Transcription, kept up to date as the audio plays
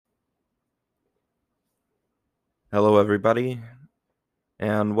Hello, everybody,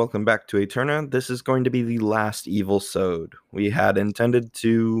 and welcome back to Eterna. This is going to be the last Evil Sode. We had intended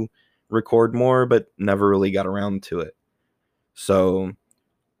to record more, but never really got around to it. So,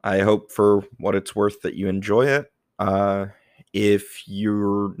 I hope for what it's worth that you enjoy it. If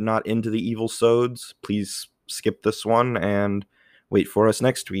you're not into the Evil Sodes, please skip this one and wait for us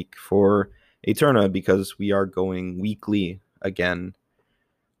next week for Eterna, because we are going weekly again.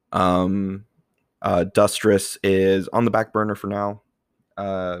 Dustress is on the back burner for now,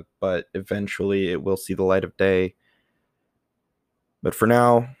 but eventually it will see the light of day. But for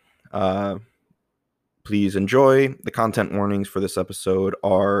now, please enjoy. The content warnings for this episode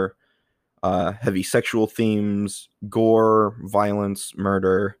are heavy sexual themes, gore, violence,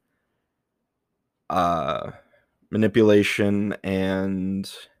 murder, manipulation,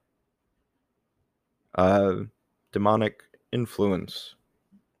 and demonic influence.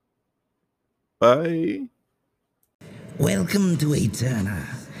 Bye. Welcome to Eterna.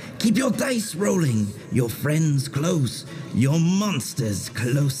 Keep your dice rolling, your friends close, your monsters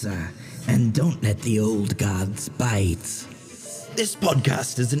closer, and don't let the old gods bite. This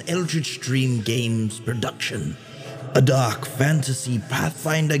podcast is an Eldritch Dream Games production, a dark fantasy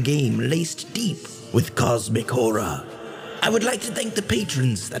Pathfinder game laced deep with cosmic horror. I would like to thank the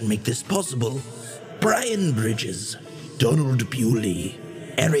patrons that make this possible: Brian Bridges, Donald Bewley,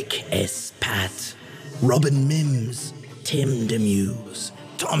 Eric S. Pat, Robin Mims, Tim Demuse,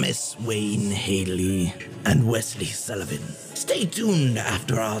 Thomas Wayne Haley, and Wesley Sullivan. Stay tuned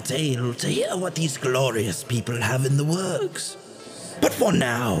after our tale to hear what these glorious people have in the works. But for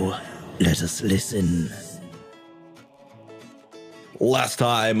now, let us listen. Last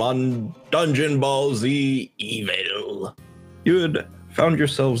time on Dungeon Ball Z Evil, you had found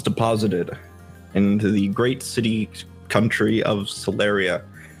yourselves deposited into the great city country of Solaria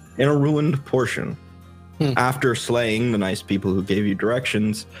in a ruined portion. After slaying the nice people who gave you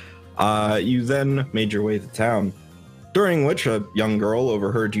directions, you then made your way to town, during which a young girl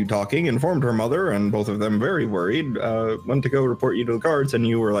overheard you talking, informed her mother, and both of them, very worried, went to go report you to the guards, and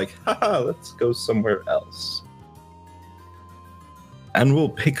you were like, haha, let's go somewhere else. And we'll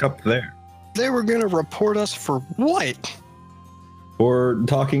pick up there. They were going to report us for what? For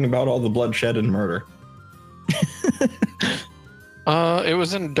talking about all the bloodshed and murder. It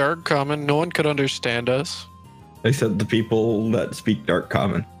was in Dark Common. No one could understand us. They said the people that speak Dark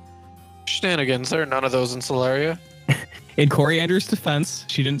Common. Shenanigans. There are none of those in Solaria. In Coriander's defense,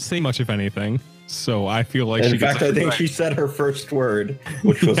 she didn't say much of anything, so I feel like in fact, I think she said her first word,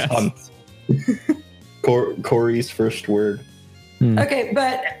 which was hunt. Corey's first word. Okay,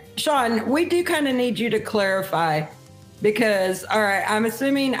 but Sean, we do kind of need you to clarify, because, all right, I'm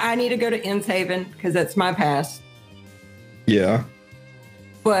assuming I need to go to Innshaven because that's my past. Yeah.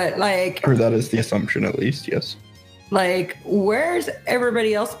 But like, or that is the assumption, at least. Yes. Like, where's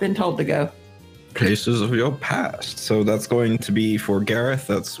everybody else been told to go? Places of your past. So that's going to be for Gareth.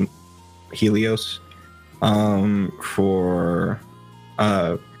 That's Helios. For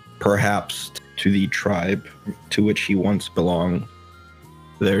perhaps to the tribe to which he once belonged.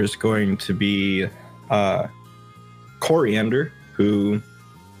 There's going to be Coriander, who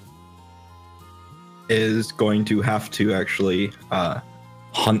is going to have to actually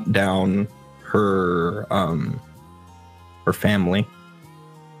hunt down her family,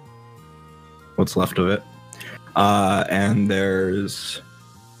 what's left of it, and there's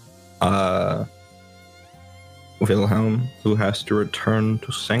Wilhelm, who has to return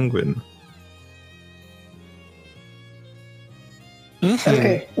to Sanguine.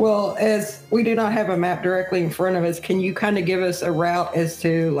 Okay, well, as we do not have a map directly in front of us, can you kind of give us a route as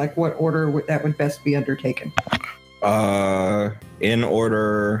to like what order that would best be undertaken? In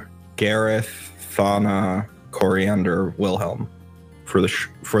order: Gareth, Thana, Coriander, Wilhelm, for the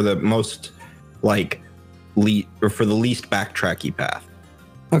most for the least backtracky path.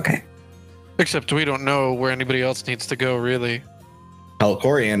 Okay. Except we don't know where anybody else needs to go, really. Hell,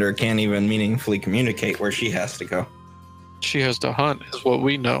 Coriander can't even meaningfully communicate where she has to go. She has to hunt, is what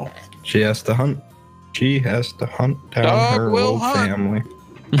we know. She has to hunt. She has to hunt down her whole family.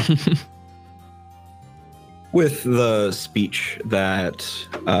 With the speech that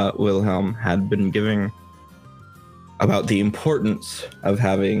Wilhelm had been giving about the importance of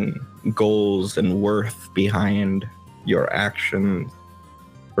having goals and worth behind your actions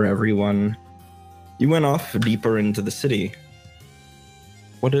for everyone, you went off deeper into the city.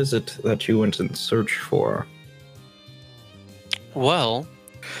 What is it that you went in search for? Well,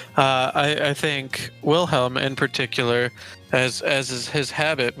 I think Wilhelm in particular, as is his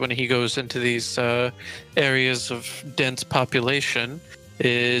habit when he goes into these areas of dense population,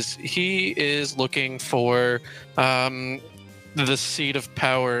 is he is looking for the seat of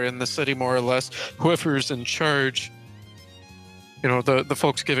power in the city, more or less. Whoever's in charge, the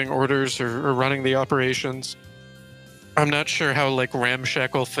folks giving orders or running the operations. I'm not sure how like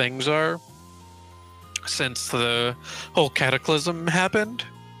ramshackle things are since the whole cataclysm happened.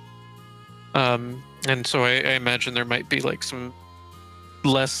 And so I imagine there might be like some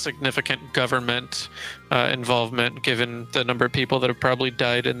less significant government involvement given the number of people that have probably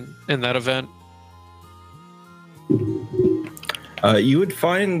died in that event. You would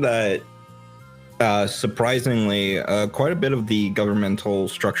find that surprisingly, quite a bit of the governmental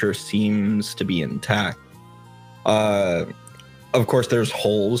structure seems to be intact. Of course, there's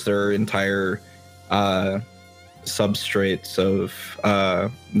holes. There are entire substrates of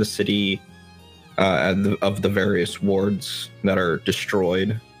the city, of the various wards that are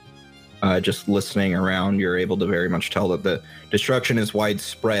destroyed. Just listening around, you're able to very much tell that the destruction is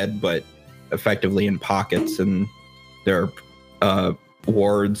widespread, but effectively in pockets, and there are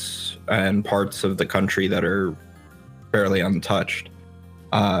wards and parts of the country that are fairly untouched.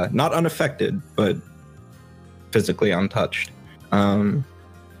 Not unaffected, but physically untouched.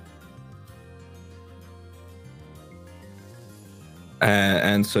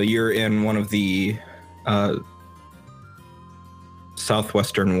 And so you're in one of the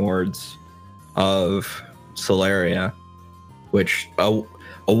southwestern wards of Solaria, which a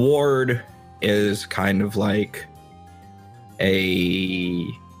ward is kind of like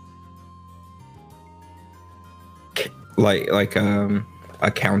a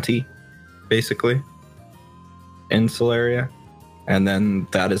county, basically, in Solaria, and then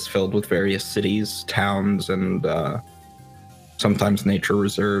that is filled with various cities, towns, and sometimes nature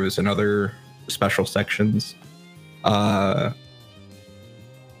reserves and other special sections.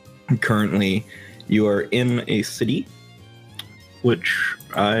 Currently, you are in a city, which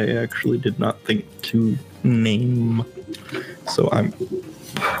I actually did not think to name. So I'm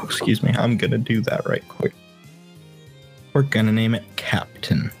gonna do that right quick. We're gonna name it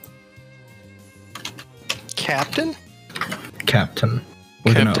Captain. Captain? Captain.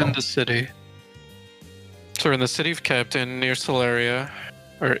 Captain the city. So we're in the city of Captain near Solaria,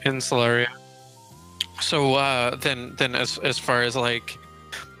 or in Solaria. So then as far as like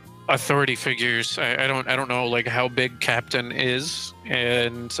authority figures, I don't know like how big Captain is,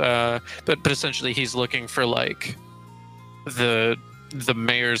 and but essentially he's looking for like the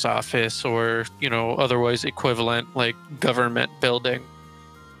mayor's office or otherwise equivalent like government building.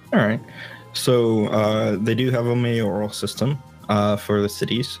 All right. So they do have a mayoral system for the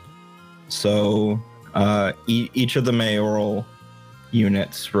cities. So each of the mayoral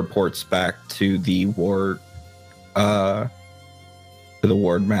units reports back to the ward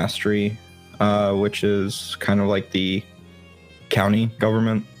mastery, which is kind of like the county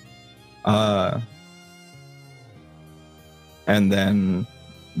government. And then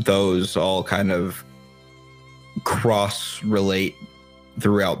those all kind of cross-relate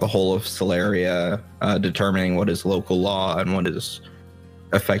throughout the whole of Solaria, determining what is local law and what is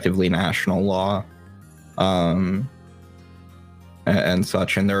effectively national law, and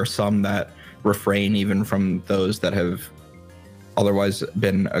such. And there are some that refrain even from those that have otherwise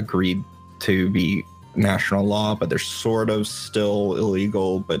been agreed to be national law, but they're sort of still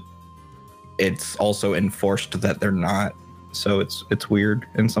illegal, but it's also enforced that they're not. So it's weird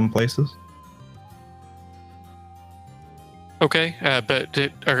in some places. Okay, but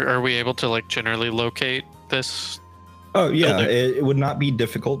are we able to like generally locate this? Oh yeah, building? it would not be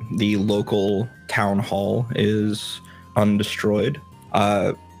difficult. The local town hall is undestroyed,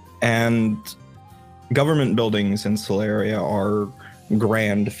 and government buildings in Solaria are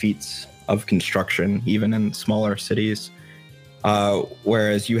grand feats of construction, even in smaller cities.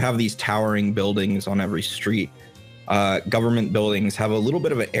 Whereas you have these towering buildings on every street. Government buildings have a little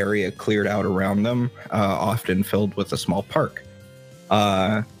bit of an area cleared out around them, often filled with a small park,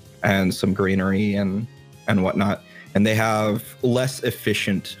 and some greenery and whatnot. And they have less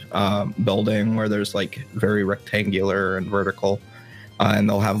efficient building where there's like very rectangular and vertical, and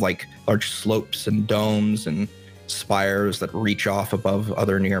they'll have like large slopes and domes and spires that reach off above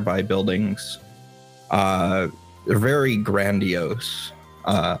other nearby buildings. They're very grandiose.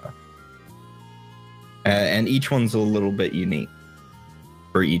 And each one's a little bit unique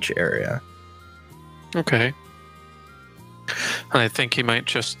for each area. Okay. I think he might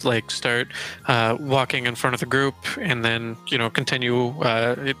just like start walking in front of the group, and then continue.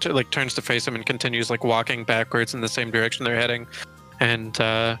 It like turns to face him and continues like walking backwards in the same direction they're heading, and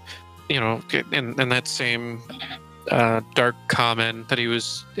in that same dark common that he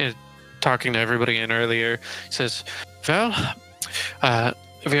was talking to everybody in earlier, he says, "Well,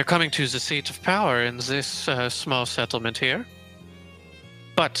 We are coming to the seat of power in this small settlement here.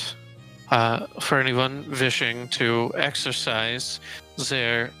 But for anyone wishing to exercise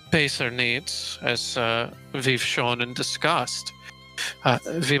their baser needs, as we've shown and discussed,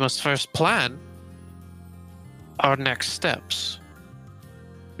 we must first plan our next steps.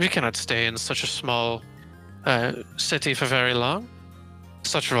 We cannot stay in such a small city for very long.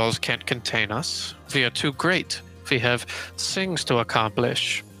 Such walls can't contain us. We are too great. We have things to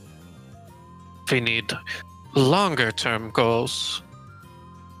accomplish. We need longer-term goals.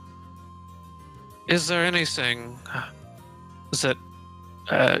 Is there anything that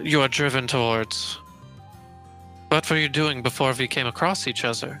you are driven towards? What were you doing before we came across each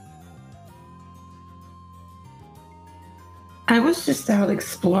other? I was just out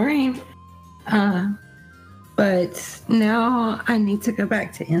exploring. But now I need to go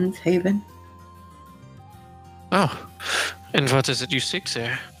back to Innshaven. Oh, and what is it you seek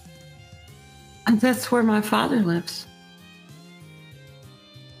there? And that's where my father lives.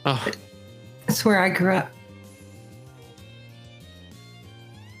 Oh, That's where I grew up.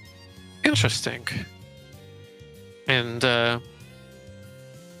 interesting. And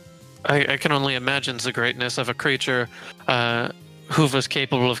I can only imagine the greatness of a creature who was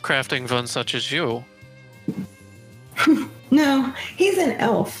capable of crafting one such as you. No, he's an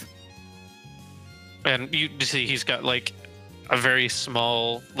elf. And you see he's got like a very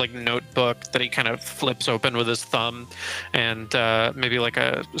small like notebook that he kind of flips open with his thumb, and maybe like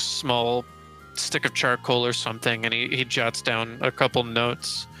a small stick of charcoal or something, and he jots down a couple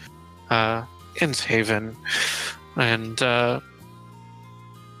notes. Innshaven. And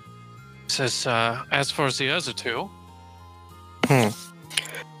says, as for the other two.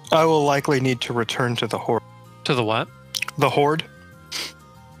 I will likely need to return to the Horde. To the what? The Horde?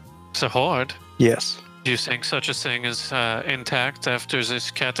 The Horde? Yes. Do you think such a thing is intact after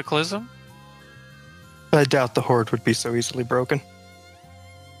this cataclysm? I doubt the Horde would be so easily broken.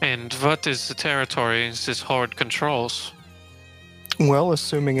 And what is the territory this Horde controls? Well,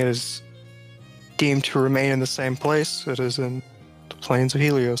 assuming it is deemed to remain in the same place, it is in the plains of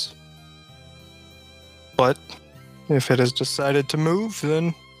Helios. But if it has decided to move,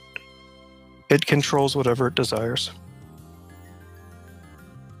 then it controls whatever it desires.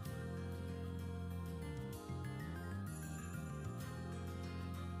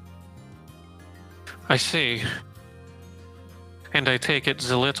 I see. And I take it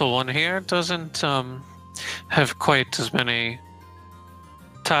the little one here doesn't have quite as many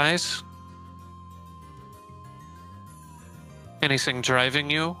ties? Anything driving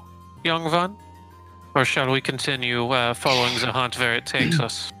you, young one? Or shall we continue following the hunt where it takes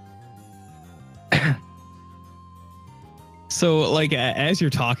us? So, like, as you're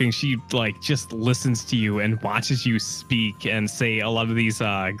talking, she, like, just listens to you and watches you speak and say a lot of these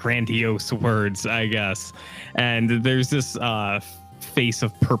grandiose words, I guess. And there's this face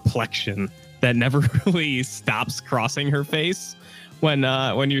of perplexion that never really stops crossing her face when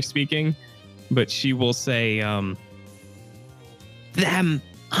you're speaking. But she will say, Them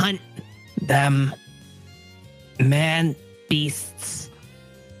hunt them man beasts.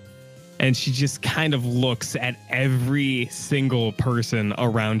 and she just kind of looks at every single person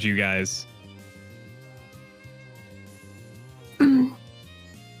around you guys.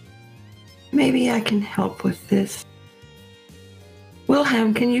 Maybe I can help with this.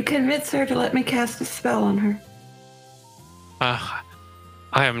 Wilhelm, can you convince her to let me cast a spell on her? I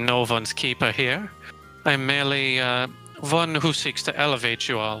am no one's keeper here. I'm merely one who seeks to elevate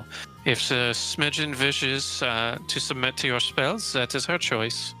you all. If the smidgen wishes to submit to your spells, that is her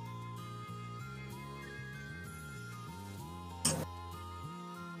choice.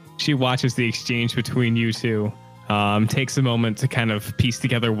 She watches the exchange between you two, takes a moment to kind of piece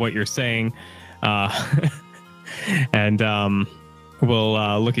together what you're saying, and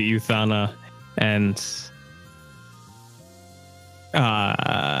we'll look at you, Thana, and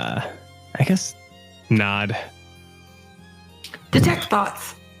I guess nod. Detect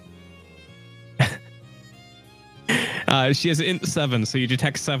thoughts. She has int 7, so you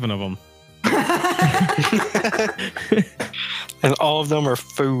detect 7 of them. And all of them are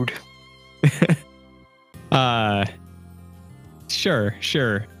food.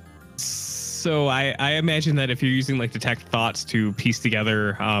 Sure. So I imagine that if you're using like detect thoughts to piece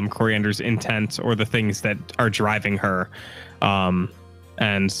together Coriander's intent or the things that are driving her,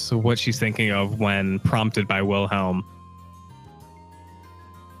 and so what she's thinking of when prompted by Wilhelm.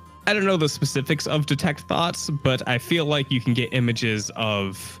 I don't know the specifics of detect thoughts, but I feel like you can get images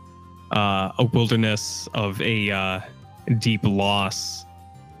of a wilderness, of a deep loss,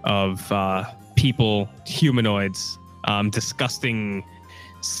 of people, humanoids, disgusting,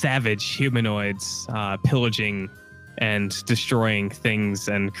 savage humanoids pillaging and destroying things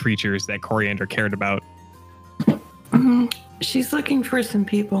and creatures that Coriander cared about. She's looking for some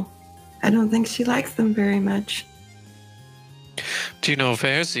people. I don't think she likes them very much. Do you know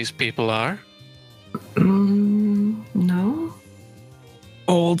where these people are? No.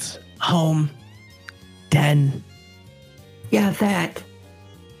 Old home den. Yeah, that.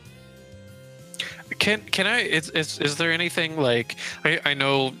 Can I? Is there anything like I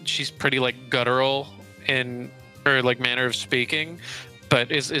know she's pretty like guttural in her like manner of speaking,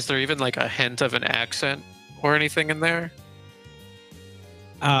 but is there even like a hint of an accent or anything in there?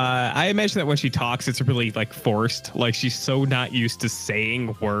 I imagine that when she talks, it's really like forced. Like she's so not used to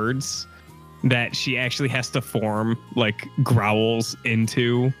saying words that she actually has to form like growls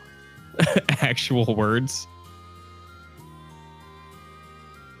into actual words.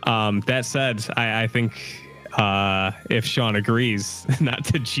 That said, I think if Sean agrees, not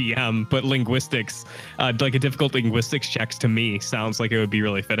to GM, but linguistics, like a difficult linguistics checks to me sounds like it would be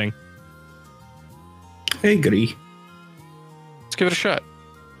really fitting. I agree. Let's give it a shot.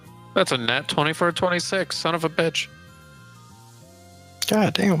 That's a nat 20 for a 26. Son of a bitch.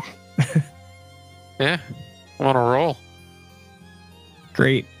 God damn. Yeah, I'm on a roll.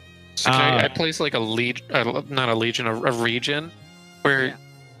 Great. So can I place like a lead, not a legion, a region where.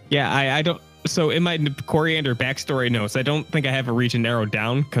 Yeah, I don't. So in my Coriander backstory notes, I don't think I have a region narrowed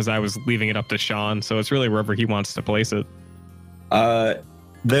down because I was leaving it up to Sean. So it's really wherever he wants to place it.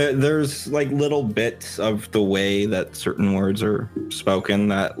 There's like little bits of the way that certain words are spoken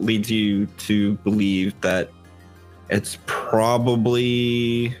that leads you to believe that it's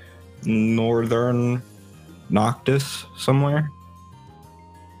probably northern Noctis somewhere.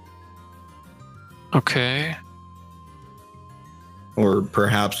 Okay. Or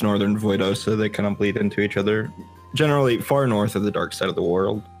perhaps northern Voidosa. They kind of bleed into each other. Generally far north of the dark side of the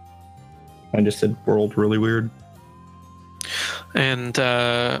world. I just said world really weird. And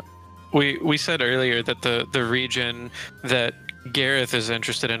we said earlier that the region that Gareth is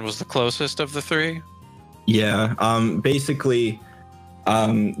interested in was the closest of the three. Yeah. Basically,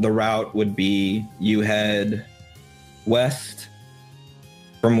 the route would be you head west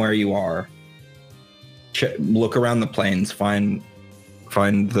from where you are. Look around the plains. Find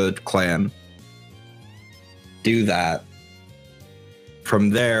the clan. Do that. From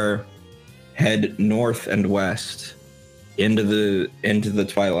there, head north and west into the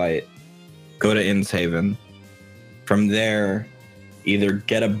twilight. Go to Innshaven. From there, either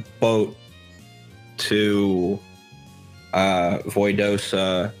get a boat to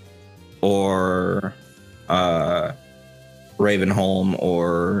Voidosa or Ravenholm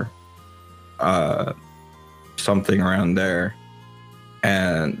or something around there,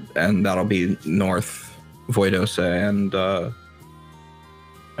 and that'll be North Voidosa,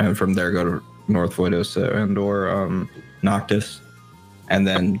 and from there go to North Voidosa and or Noctis, and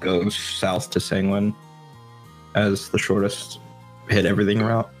then go south to Sanguine as the shortest hit everything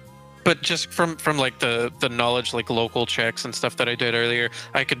route. But just from like the knowledge, like local checks and stuff that I did earlier,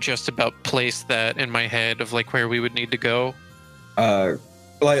 I could just about place that in my head of like where we would need to go.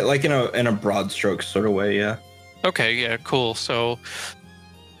 Like in a broad stroke sort of way, yeah. Okay, yeah, cool. So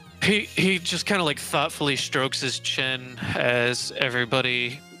he just kind of like thoughtfully strokes his chin as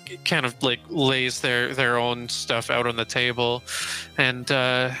everybody kind of like lays their own stuff out on the table, and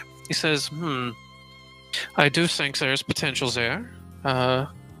he says, I do think there's potential there.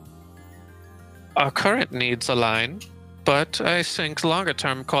 Our current needs align, but I think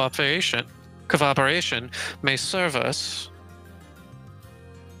longer-term cooperation may serve us.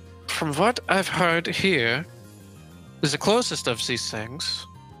 From what I've heard here, the closest of these things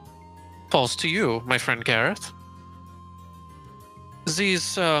falls to you, my friend Gareth.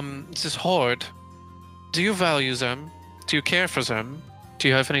 This horde, do you value them? Do you care for them? Do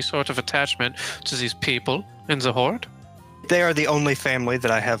you have any sort of attachment to these people in the horde? They are the only family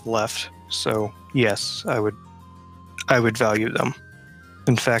that I have left, so yes, I would value them.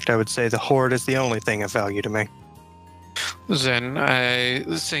 In fact, I would say the horde is the only thing of value to me. Then I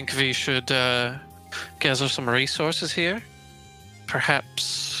think we should gather some resources here.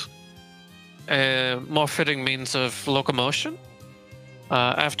 Perhaps a more fitting means of locomotion.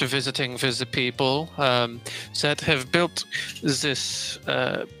 After visiting with the people that have built this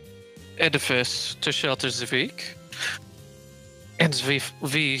edifice to shelter the weak, and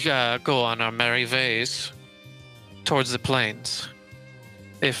we go on our merry ways towards the plains.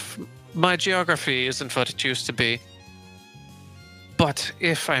 If my geography isn't what it used to be, but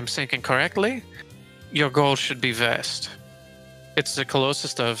if I'm thinking correctly, your goal should be vast. it's the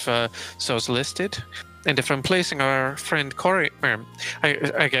closest of those listed. And if I'm placing our friend Corey,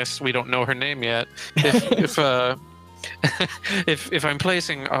 I guess we don't know her name yet. If I'm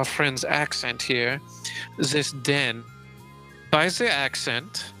placing our friend's accent here, this den, by the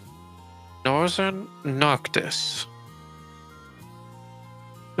accent, Northern Noctis,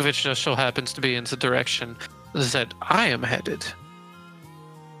 which just so happens to be in the direction that I am headed.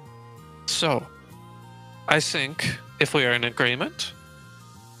 So, I think if we are in agreement,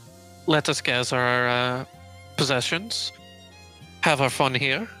 let us gather our possessions, have our fun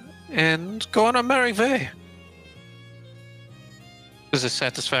here, and go on our merry way. Is this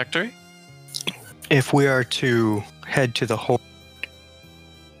satisfactory? If we are to head to the Horde,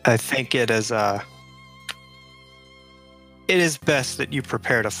 I think it is best that you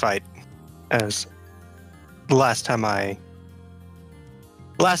prepare to fight, as last time I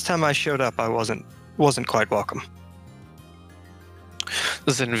showed up, I wasn't quite welcome.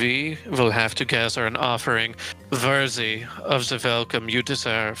 Then we will have to gather an offering worthy of the welcome you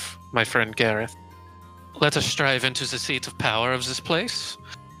deserve, my friend Gareth. Let us strive into the seat of power of this place,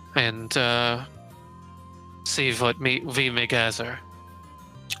 and see what we may gather.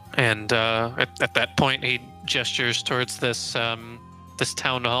 And at that point, he gestures towards this town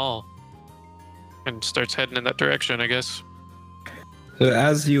hall, and starts heading in that direction, I guess. So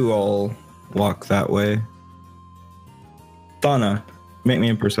as you all walk that way, Donna, make me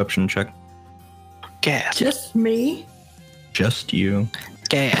a perception check. Gasp. Just me? Just you.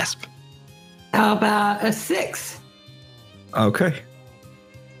 Gasp. How about a 6? Okay.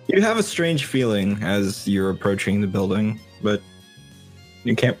 You have a strange feeling as you're approaching the building, but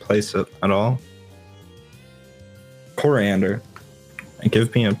you can't place it at all. Coriander,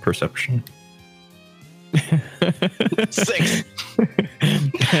 give me a perception. 6.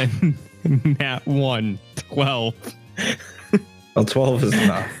 Nat 1, 12. Well, 12 is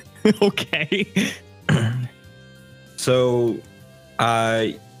enough. Okay. So,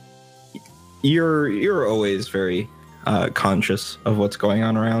 you're always very conscious of what's going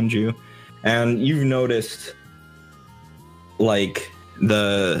on around you, and you've noticed like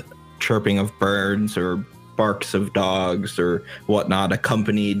the chirping of birds or barks of dogs or whatnot,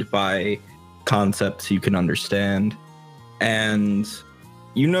 accompanied by concepts you can understand. And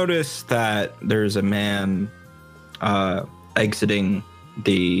you notice that there's a man exiting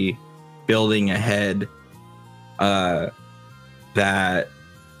the building ahead, that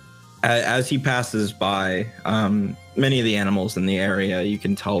as he passes by, many of the animals in the area, you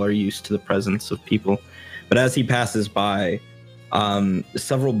can tell, are used to the presence of people. But as he passes by,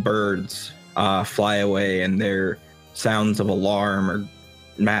 several birds fly away, and their sounds of alarm are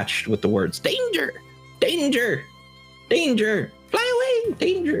matched with the words, "Danger! Danger! Danger! Fly away!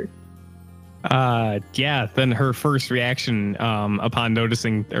 Danger!" Yeah, then her first reaction upon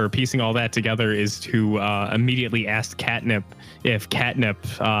noticing or piecing all that together is to immediately ask Catnip if Catnip,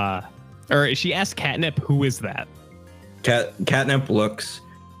 or she asked Catnip, who is that? Catnip looks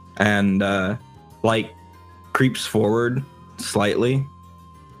and like creeps forward slightly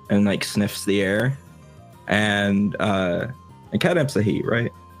and like sniffs the air, and Catnip's a he,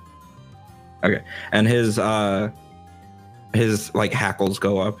 right? Okay, and his like hackles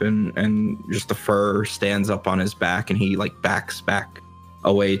go up, and just the fur stands up on his back, and he like backs back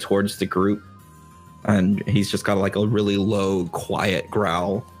away towards the group, and he's just got like a really low, quiet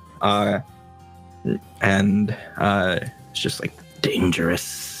growl, and it's just like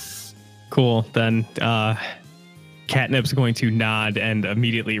dangerous. Cool. Then Catnip's going to nod and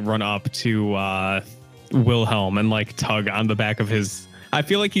immediately run up to Wilhelm and like tug on the back of his. I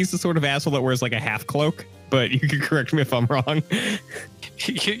feel like he's the sort of asshole that wears like a half cloak, but you can correct me if I'm wrong.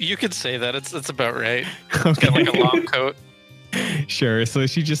 You could say that. It's about right. Okay. It's got like a long coat. Sure. So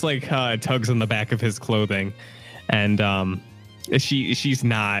she just like tugs on the back of his clothing, and she's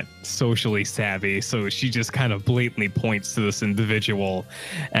not socially savvy, so she just kind of blatantly points to this individual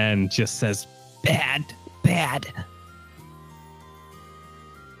and just says, "Bad, bad."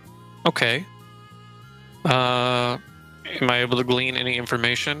 Okay. Am I able to glean any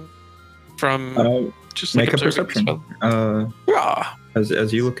information from just like Make a observing perception. this fellow? Yeah.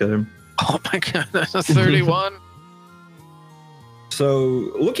 As you look at him. Oh my god, that's a 31.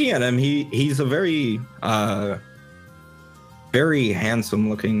 So looking at him, he's a very very handsome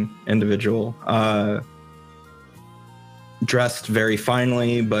looking individual, dressed very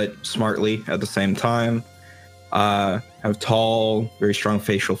finely but smartly at the same time, have tall, very strong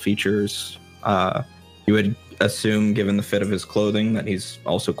facial features. You would assume, given the fit of his clothing, that he's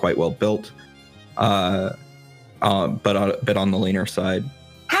also quite well built, but a bit on the leaner side.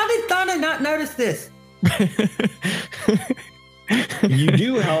 How did Thana not notice this? You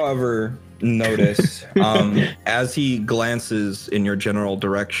do, however, notice as he glances in your general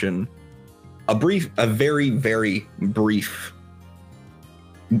direction, a very, very brief,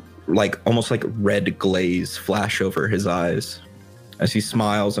 like almost like red glaze flash over his eyes as he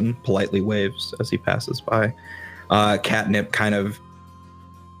smiles and politely waves as he passes by. Catnip kind of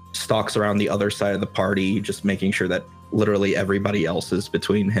stalks around the other side of the party, just making sure that literally everybody else is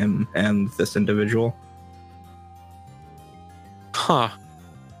between him and this individual. Huh.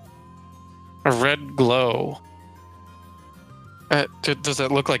 A red glow. Does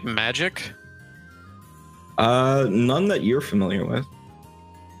it look like magic? None that you're familiar with.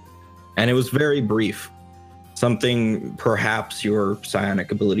 And it was very brief. Something perhaps your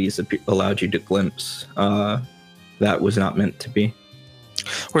psionic abilities allowed you to glimpse that was not meant to be.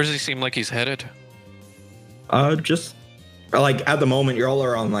 Where does he seem like he's headed? Just like at the moment, you're all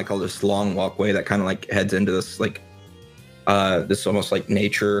around like all this long walkway that kind of like heads into this like this almost like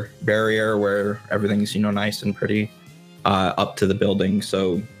nature barrier where everything's, you know, nice and pretty up to the building.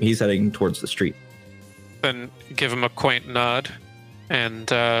 So he's heading towards the street. Then give him a quaint nod and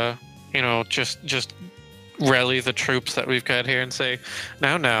you know, just rally the troops that we've got here and say,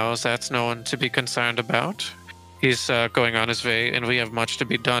 now, that's no one to be concerned about. He's going on his way, and we have much to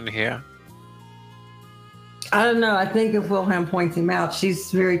be done here. I don't know. I think if Wilhelm points him out,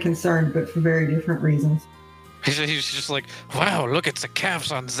 she's very concerned, but for very different reasons. He's just like, wow, look, it's the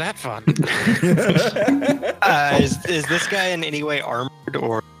calves on Zatvan. Is this guy in any way armored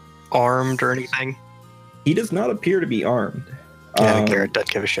or anything? He does not appear to be armed. Yeah, Garrett doesn't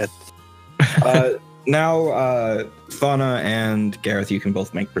give a shit. Now, Fauna and Gareth, you can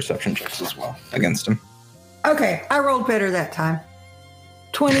both make perception checks as well against him. Okay, I rolled better that time.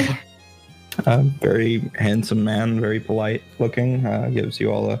 20. Very handsome man, very polite looking. Gives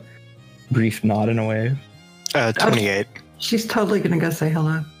you all a brief nod and a wave. 28. She's totally gonna go say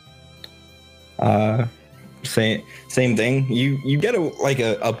hello. Same thing. You get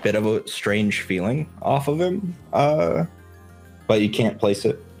a bit of a strange feeling off of him, but you can't place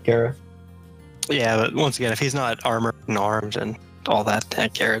it, Gareth. Yeah, but once again, if he's not armored and armed and all that,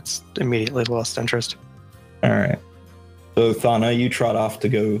 Garrett's immediately lost interest. All right. So Thana, you trot off to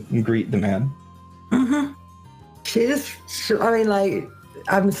go greet the man. Mm-hmm.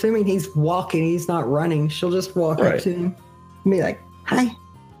 I'm assuming he's walking. He's not running. She'll just walk up to him and be like, hi.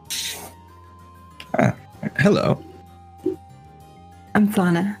 Hello. I'm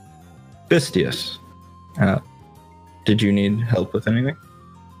Thana. Fistius. Did you need help with anything?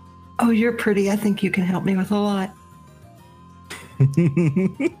 Oh, you're pretty. I think you can help me with a lot.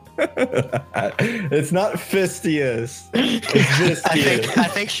 It's not Fistius. It's Fistius. I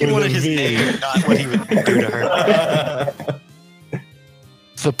think she wanted his name, not what he would do to her.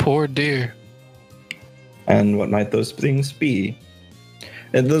 The poor dear. And what might those things be?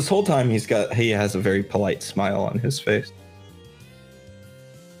 And this whole time he has a very polite smile on his face.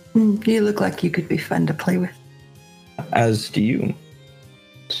 You look like you could be fun to play with. As do you.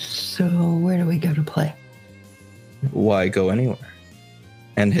 So where do we go to play? Why go anywhere?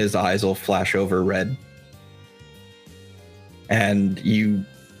 And his eyes will flash over red. And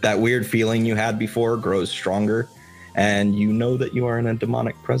that weird feeling you had before grows stronger. And you know that you are in a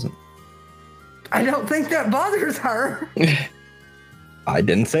demonic presence. I don't think that bothers her. I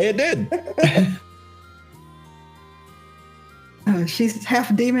didn't say it did. She's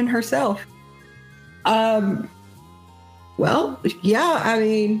half demon herself. Well, yeah, I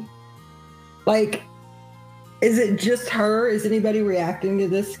mean, like, is it just her? Is anybody reacting to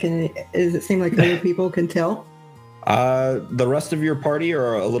this? Does it seem like other people can tell? The rest of your party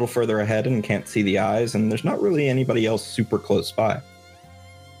are a little further ahead and can't see the eyes, and there's not really anybody else super close by.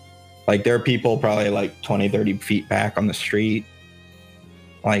 Like, there are people probably like 20, 30 feet back on the street.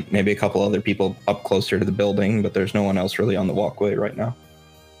 Like, maybe a couple other people up closer to the building, but there's no one else really on the walkway right now.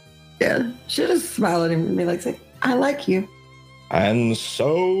 Yeah, she'll just smile at him and be like, I like you. And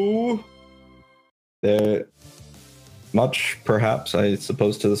so, much perhaps, I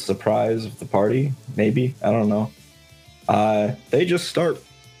suppose, to the surprise of the party, maybe, I don't know. They just start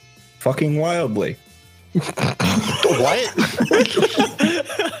fucking wildly. What?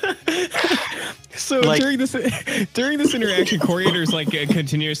 So during this interaction, Coriander's like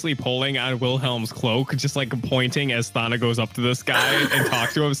continuously pulling on Wilhelm's cloak, just like pointing as Thana goes up to this guy and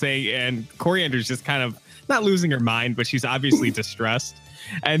talks to him, and Coriander's just kind of not losing her mind, but she's obviously distressed.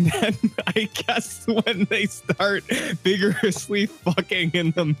 And then I guess when they start vigorously fucking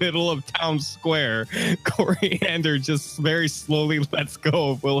in the middle of town square, Coriander just very slowly lets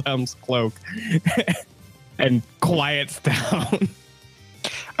go of Wilhelm's cloak and quiets down.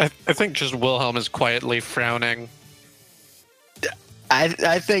 I think just Wilhelm is quietly frowning.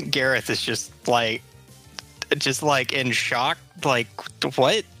 I think Gareth is just like in shock. Like,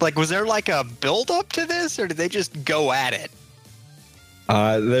 what? Like, was there like a build up to this, or did they just go at it?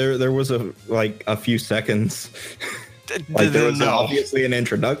 There was a few seconds. There was obviously an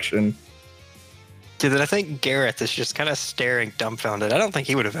introduction. Dude, I think Gareth is just kind of staring dumbfounded. I don't think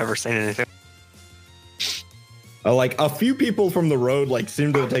he would have ever seen anything. Like a few people from the road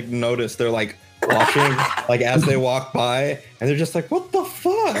seem to take notice. They're like watching as they walk by, and they're just like, "What the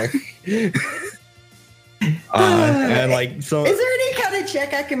fuck?" And so, is there any kind of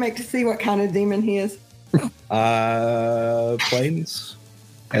check I can make to see what kind of demon he is? Planes.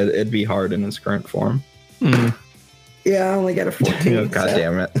 It'd be hard in his current form. Yeah, I only got a 14. Oh, God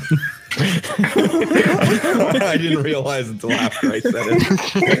damn it. I didn't realize until after I said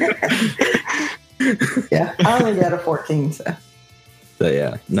it. Yeah, I only got a 14, so. So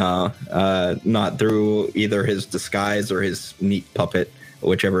yeah, no, not through either his disguise or his meat puppet,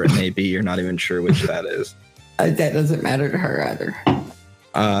 whichever it may be. You're not even sure which that is. That doesn't matter to her either.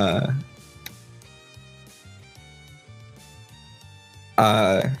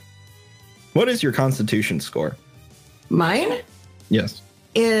 What is your Constitution score? Mine Yes.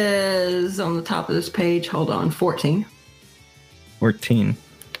 is on the top of this page. Hold on, 14. 14.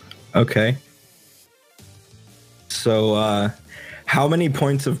 Okay. So, how many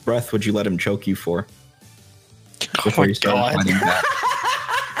points of breath would you let him choke you for? Before you start fighting back?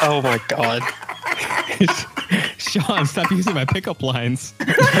 Oh my god. Sean, stop using my pickup lines.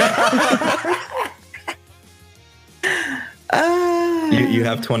 You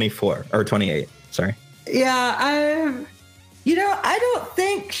have 24 or 28. Sorry. Yeah, I don't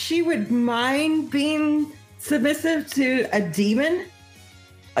think she would mind being submissive to a demon.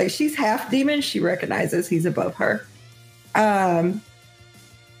 Like, she's half demon. She recognizes he's above her.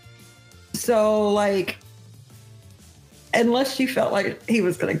 So, like, unless she felt like he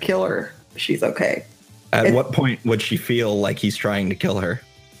was going to kill her, she's okay. At what point would she feel like he's trying to kill her?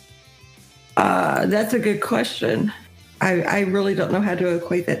 That's a good question. I really don't know how to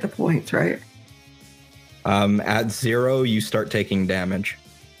equate that to points, right? At 0, you start taking damage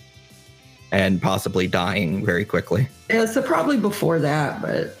and possibly dying very quickly. Yeah, so probably before that,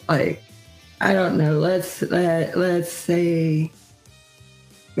 but like, I don't know. Let's say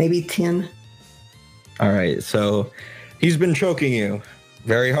maybe 10. All right, so he's been choking you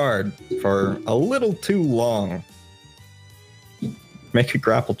very hard for a little too long. Make a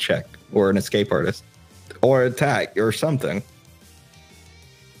grapple check or an escape artist or attack or something.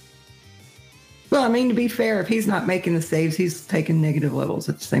 Well, I mean, to be fair, if he's not making the saves, he's taking negative levels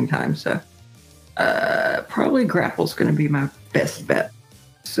at the same time. So probably grapple's going to be my best bet.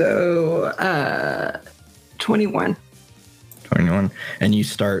 So 21. 21. And you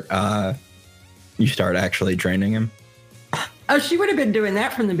start actually draining him. Oh, she would have been doing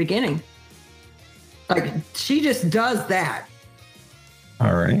that from the beginning. Like, she just does that.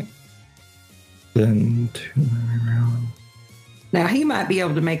 All right. Then 2 rounds. Now, he might be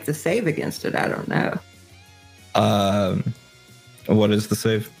able to make the save against it. I don't know. What is the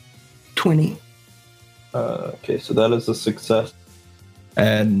save? 20. Okay, so that is a success.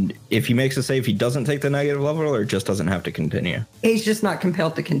 And if he makes a save, he doesn't take the negative level or just doesn't have to continue? He's just not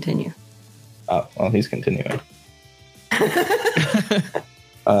compelled to continue. Oh, well, he's continuing.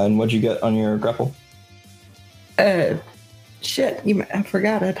 And what'd you get on your grapple? Shit, I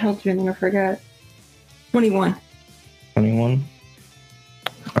forgot. I told you and I forgot. 21. 21.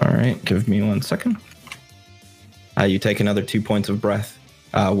 All right, give me 1 second. You take another 2 points of breath.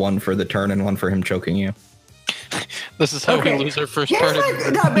 1 for the turn and 1 for him choking you. This is how we lose our first part of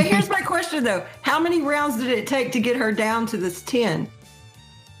it. No, but here's my question, though. How many rounds did it take to get her down to this 10?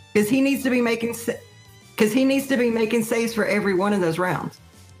 Because he needs to be making saves for every one of those rounds.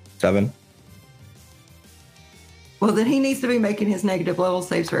 7. Well, then he needs to be making his negative level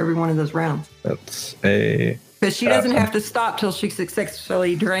saves for every one of those rounds. That's a... Because she doesn't have to stop till she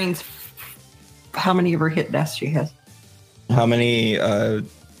successfully drains how many of her hit dice she has. How many... so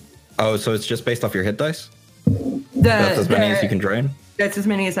it's just based off your hit dice? That's as many as you can drain? That's as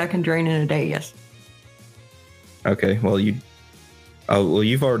many as I can drain in a day, yes. Okay, well, you've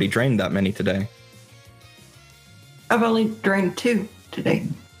already drained that many today. I've only drained 2 today,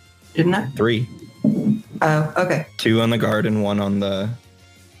 didn't I? 3. Oh, okay. 2 on the guard and 1 on the...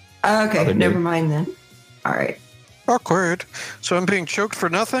 Okay, never mind then. All right. Awkward. So I'm being choked for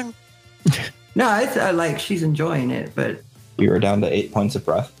nothing? No, it's like she's enjoying it, but... You are down to 8 points of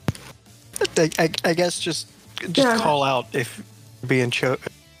breath. I guess just call out if being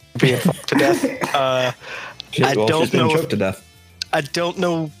fucked to death. I don't know. Choked to death. I don't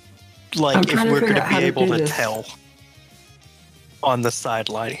know, like, if we're going to be able to tell. on the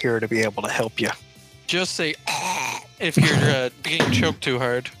sideline here to be able to help you. Just say if you're being choked too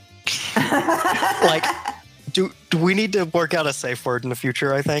hard. Like, do we need to work out a safe word in the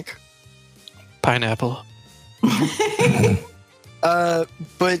future? I think. Pineapple.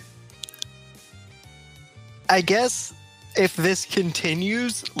 But I guess if this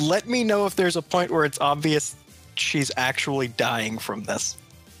continues, let me know if there's a point where it's obvious she's actually dying from this.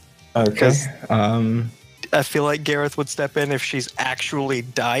 Okay. I feel like Gareth would step in if she's actually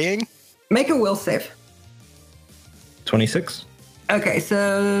dying. Make a will save. 26. Okay,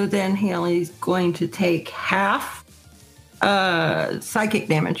 so then Haley's going to take half psychic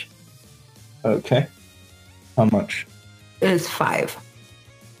damage. Okay. How much? Is 5.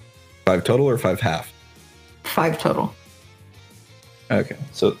 5 total or 5 half? 5 total. Okay,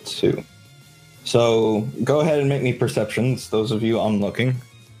 so 2. So go ahead and make me perceptions, those of you onlooking.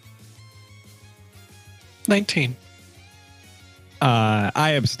 19.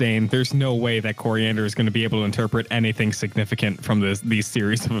 I abstain. There's no way that Coriander is going to be able to interpret anything significant from these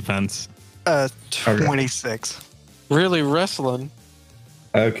series of events. 26. Really wrestling.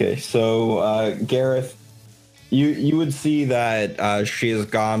 Okay, so Gareth, you would see that she has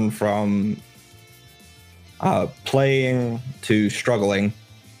gone from playing to struggling,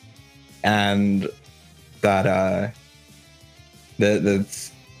 and that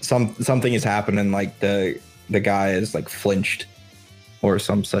something has happened, and like the guy is like flinched or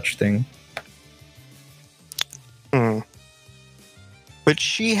some such thing. But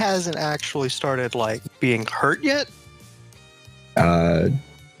she hasn't actually started like being hurt yet.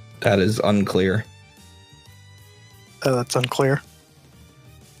 That is unclear. That's unclear.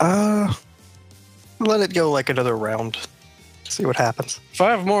 Let it go like another round. See what happens.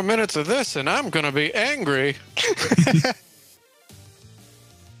 5 more minutes of this and I'm gonna be angry.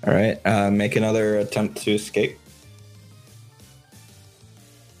 All right, make another attempt to escape.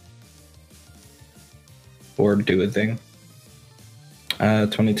 Or do a thing.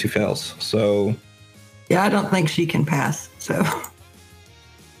 22 fails. So, Yeah, I don't think she can pass. So,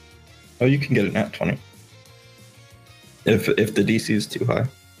 oh, you can get a nat 20 if the DC is too high.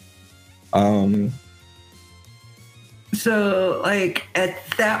 so like at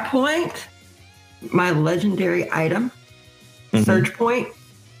that point, my legendary item, Surge Point,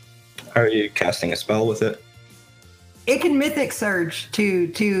 Are you casting a spell with it? it can mythic surge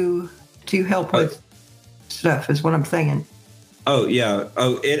to help with stuff. Is what I'm saying. Oh yeah.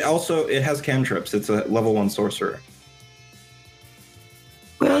 Oh, it has cantrips. It's a level 1 sorcerer.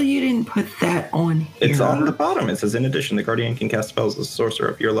 Well, you didn't put that on here. It's on the bottom. It says, in addition, the guardian can cast spells as a sorcerer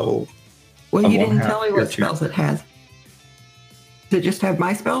if you're level. Well, of you didn't 1/2 tell me your what spells it has. Does it just have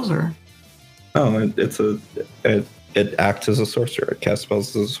my spells, or? Oh, it acts as a sorcerer. It casts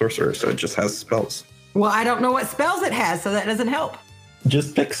spells as a sorcerer, so it just has spells. Well, I don't know what spells it has, so that doesn't help.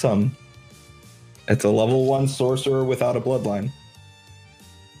 Just pick some. It's a level 1 sorcerer without a bloodline.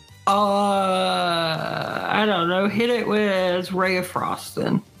 I don't know. Hit it with Ray of Frost,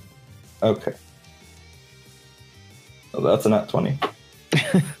 then. Okay. So that's a nat 20.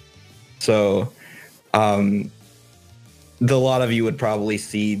 So, the lot of you would probably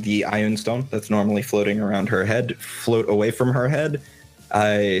see the Ion Stone that's normally floating around her head float away from her head.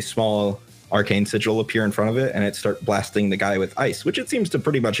 A small arcane sigil appear in front of it, and it start blasting the guy with ice, which it seems to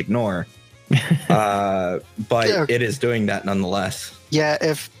pretty much ignore. But Yeah. it is doing that nonetheless. Yeah,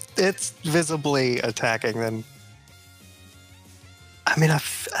 if it's visibly attacking, then I mean,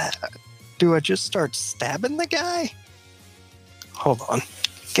 do I just start stabbing the guy? Hold on,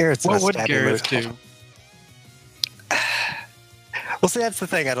 Garrett's What not would stabbing Garrett me. do? Well, see, that's the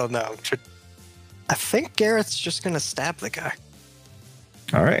thing. I don't know. I think Garrett's just gonna stab the guy.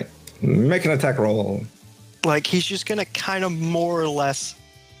 All right. Make an attack roll. Like, he's just gonna kind of more or less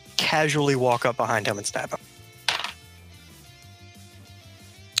casually walk up behind him and stab him.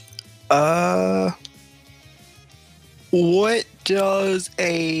 What does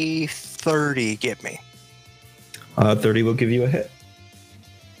a 30 give me? 30 will give you a hit.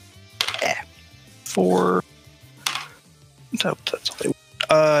 For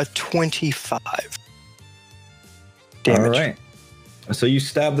that's 25 damage. All right. So you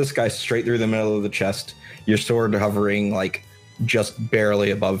stab this guy straight through the middle of the chest, your sword hovering like just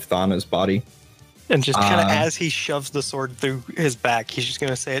barely above Thana's body. And just kind of as he shoves the sword through his back, he's just going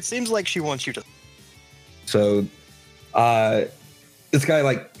to say, "It seems like she wants you to." So this guy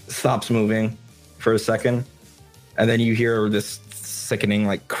like stops moving for a second, and then you hear this sickening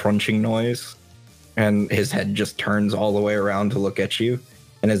like crunching noise, and his head just turns all the way around to look at you,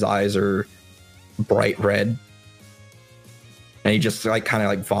 and his eyes are bright red, and he just like kind of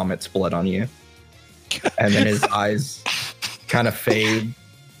like vomits blood on you, and then his eyes kind of fade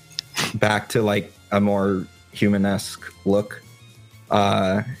back to like a more human-esque look.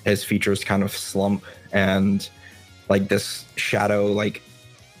 His features kind of slump, and like this shadow like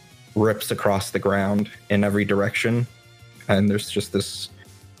rips across the ground in every direction, and there's just this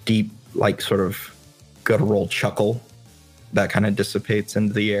deep like sort of guttural chuckle that kind of dissipates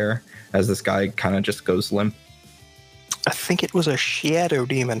into the air as this guy kind of just goes limp. I think it was a shadow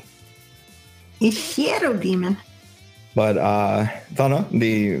demon. A shadow demon. But Thana,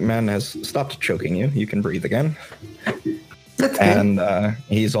 the man has stopped choking you. You can breathe again. That's good. And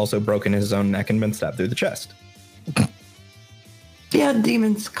he's also broken his own neck and been stabbed through the chest. Yeah,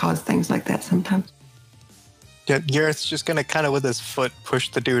 demons cause things like that sometimes. Yeah, Gareth's just gonna kind of with his foot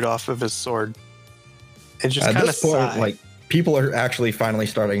push the dude off of his sword. And just At kind of this point, sigh. like, people are actually finally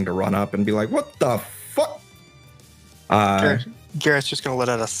starting to run up and be like, what the fuck? Gareth's just gonna let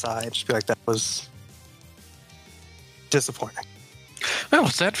out a sigh. Just be like, that was disappointing. Well,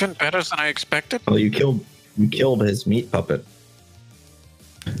 that went better than I expected. Well, you killed his meat puppet.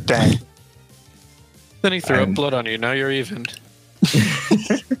 Dang. Then he threw up I'm- blood on you. Now you're even.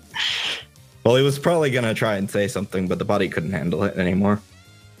 Well, he was probably going to try and say something, but the body couldn't handle it anymore.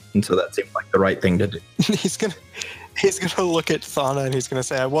 And so that seemed like the right thing to do. he's gonna look at Thana and he's gonna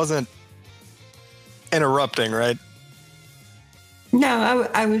say, I wasn't interrupting, right? No,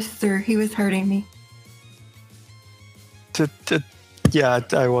 I was through. He was hurting me. Yeah,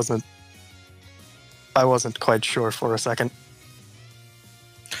 I wasn't quite sure for a second.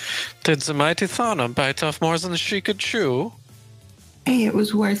 Did the mighty Thana bite off more than she could chew? Hey, it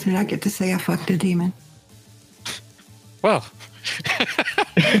was worse than I get to say I fucked a demon. Well.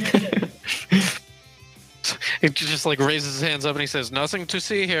 He just like raises his hands up and he says, "Nothing to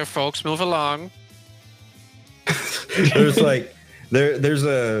see here, folks. Move along." There's like there's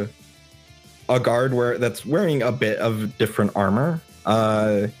a guard that's wearing a bit of different armor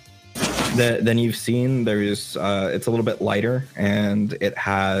than you've seen. There's it's a little bit lighter, and it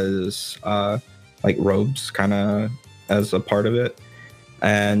has like robes kind of as a part of it.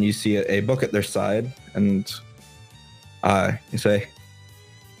 And you see a book at their side, and you say,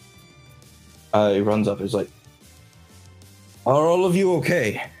 he runs up. He's like, "Are all of you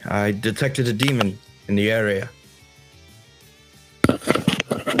okay? I detected a demon in the area."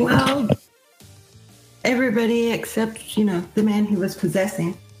 Well, everybody except, the man who was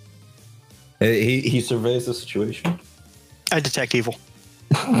possessing. He surveys the situation. I detect evil.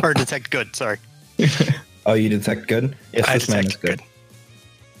 Or detect good, sorry. Oh, you detect good? Yes, I this man is detect good.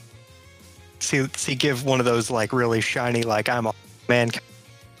 See, give one of those like really shiny, like I'm a man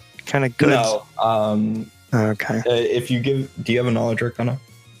kind of good. No. Okay. If you do you have a knowledge arcana?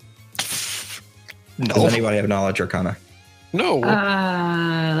 No. Does anybody have knowledge arcana? No.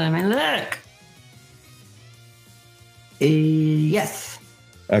 Let me look. Yes.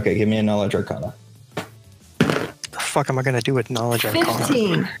 Okay, give me a knowledge arcana. The fuck am I gonna do with knowledge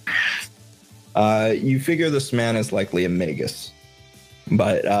arcana? 15. You figure this man is likely a magus,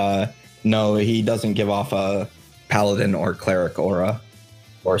 but no, he doesn't give off a paladin or cleric aura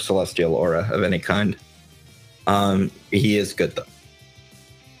or celestial aura of any kind. He is good though.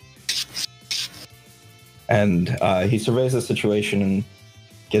 And he surveys the situation and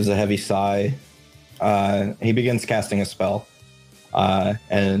gives a heavy sigh. He begins casting a spell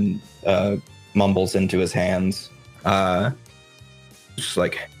and mumbles into his hands. Just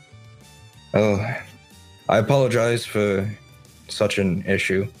like, "Oh, I apologize for such an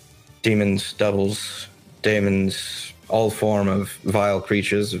issue. Demons, devils, daemons, all form of vile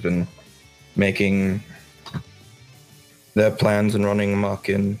creatures have been making their plans and running amok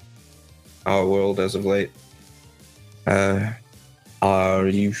in our world as of late. Are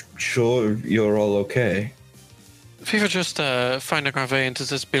you sure you're all okay?" We were just finding our way into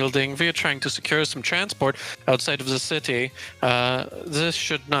this building. We are trying to secure some transport outside of the city. This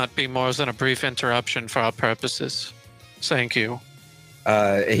should not be more than a brief interruption for our purposes. Thank you.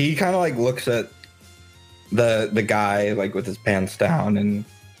 He kind of like looks at the guy like with his pants down and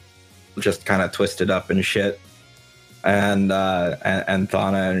just kind of twisted up and shit. And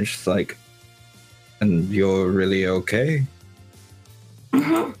Thana and just like, "And you're really okay?"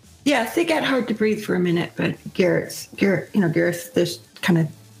 Mm-hmm. Yes, it got hard to breathe for a minute, but Garrett just kind of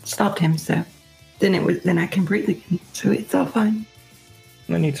stopped him. So then I can breathe again. So it's all fine.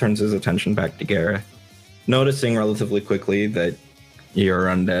 And then he turns his attention back to Gareth, noticing relatively quickly that you're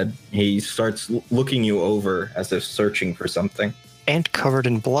undead. He starts looking you over as if searching for something. And covered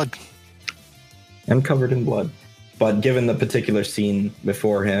in blood. And covered in blood. But given the particular scene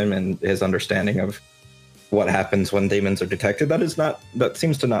before him and his understanding of what happens when demons are detected, that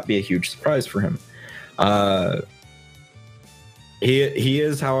seems to not be a huge surprise for him. He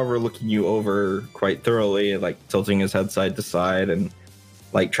is, however, looking you over quite thoroughly, like tilting his head side to side and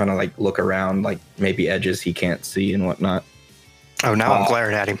like trying to like look around, like maybe edges he can't see and whatnot. Oh, now I'm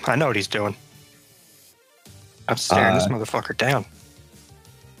glaring at him. I know what he's doing. I'm staring this motherfucker down.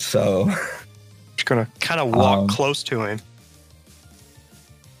 So, Just gonna kind of walk close to him.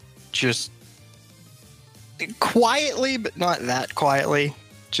 Just quietly, but not that quietly.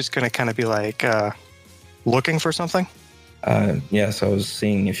 Just gonna kind of be like, looking for something. yes, I was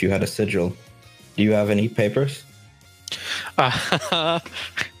seeing if you had a sigil. Do you have any papers? Why,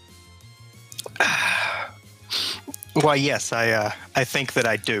 yes, I think that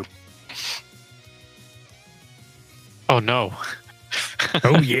I do. Oh no.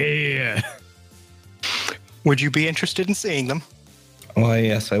 Oh yeah. Would you be interested in seeing them? Why,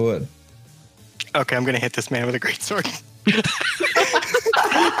 yes, I would. Okay, I'm gonna hit this man with a greatsword.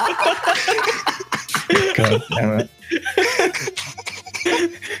 God damn it.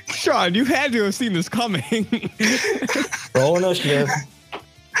 Sean, you had to have seen this coming. Roll initiative.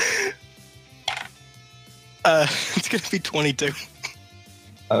 It's gonna be 22.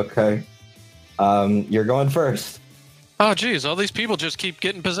 Okay. You're going first. Oh geez, all these people just keep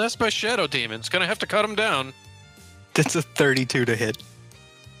getting possessed by shadow demons. Gonna have to cut them down. That's a 32 to hit.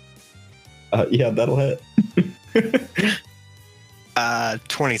 Yeah, that'll hit.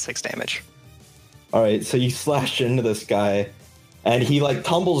 26 damage. All right, so you slash into this guy, and he like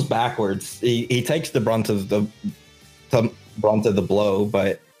tumbles backwards. He takes the brunt of the blow,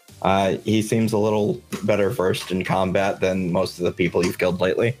 but he seems a little better versed in combat than most of the people you've killed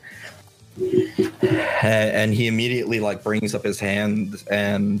lately. And he immediately like brings up his hand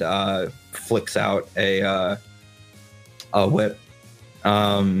and flicks out a whip.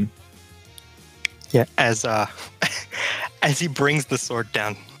 Yeah, as as he brings the sword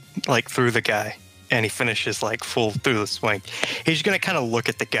down, like through the guy, and he finishes like full through the swing, he's gonna kind of look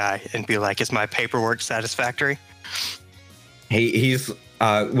at the guy and be like, "Is my paperwork satisfactory?" He's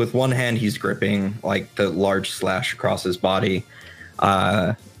with one hand he's gripping like the large slash across his body,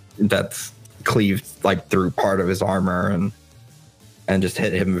 that's cleaved like through part of his armor and just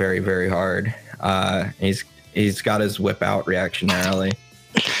hit him very, very hard. He's got his whip out reactionarily,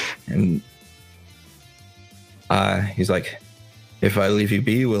 and he's like, "If I leave you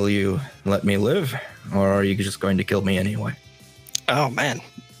be, will you let me live, or are you just going to kill me anyway?" Oh man,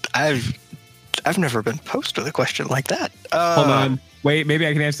 I've never been posed with a question like that. Hold on. Wait, maybe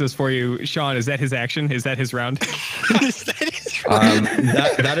I can answer this for you. Sean, is that his action? Is that his round?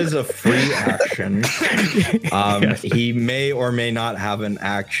 That is a free action. Yes. He may or may not have an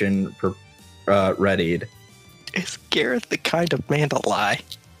action readied. Is Gareth the kind of man to lie?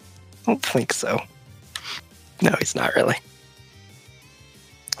 I don't think so. No, he's not really.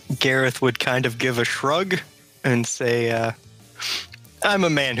 Gareth would kind of give a shrug and say, I'm a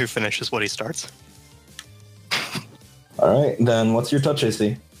man who finishes what he starts. All right, then what's your touch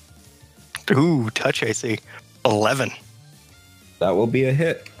AC? Ooh, touch AC. 11. That will be a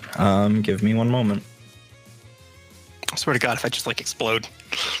hit. Give me one moment. I swear to God, if I just like explode.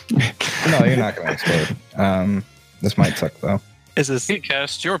 No, you're not going to explode. This might suck though. Is this... Hey,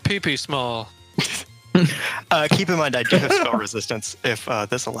 cast your pee-pee small. keep in mind, I do have spell resistance if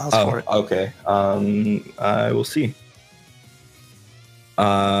this allows for it. Okay. I will see.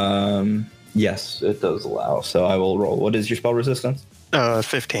 Yes, it does allow. So I will roll. What is your spell resistance?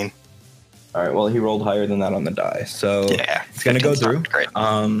 15. All right. Well, he rolled higher than that on the die, so Yeah, it's gonna go 15's not through. great.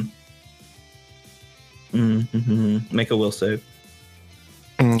 Make a will save.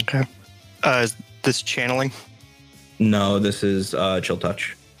 Okay. Is this channeling? No, this is chill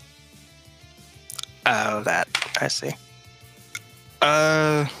touch. Oh, that. I see.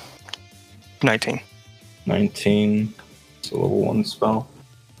 19. 19. It's a level 1 spell.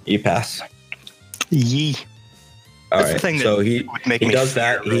 You pass. Yee. All That's the right. thing that So he would make he me does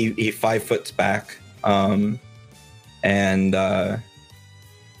fear, that. He 5 foots back. And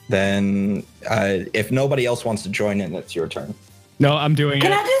then if nobody else wants to join in, it's your turn. No, I'm doing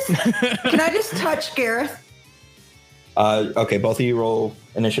Can it. Can I just touch Gareth? Okay, both of you roll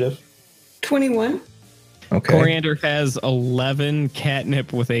initiative. 21. Okay. Coriander has 11,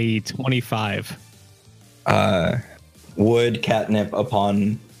 Catnip with a 25. Would Catnip,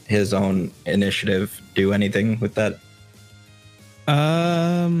 upon his own initiative, do anything with that?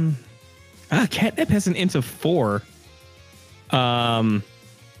 Catnip has an int of 4. I'll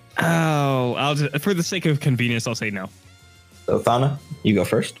just, for the sake of convenience, I'll say no. So Thana, you go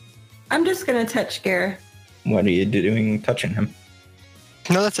first. I'm just going to touch Gareth. What are you doing touching him?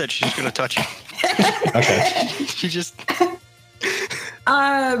 No, that's it. She's just gonna touch him. Okay. She just...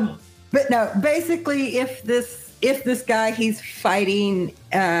 But no, basically, if this if this guy he's fighting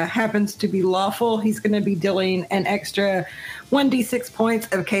happens to be lawful, he's going to be dealing an extra 1d6 points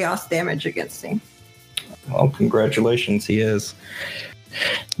of chaos damage against him. Well, congratulations, he is.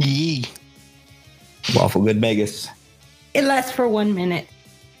 Yee. Lawful good Magus. It lasts for 1 minute.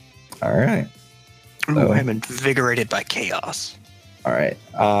 All right. Ooh, I'm invigorated by chaos. All right.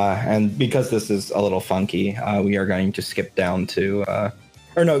 And because this is a little funky, we are going to skip down to...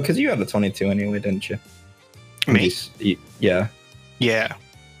 or no, because you had a 22 anyway, didn't you? Me? Yeah. Yeah.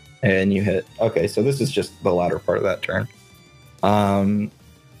 And you hit. Okay, so this is just the latter part of that turn.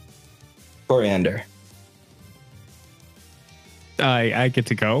 Coriander. I get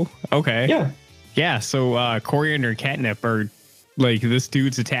to go? Okay. Yeah. Yeah, so Coriander and Catnip are like, this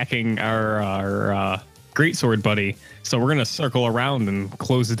dude's attacking our greatsword buddy. So we're going to circle around and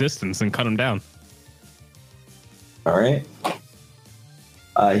close the distance and cut him down. All right.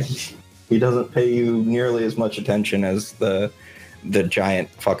 He doesn't pay you nearly as much attention as the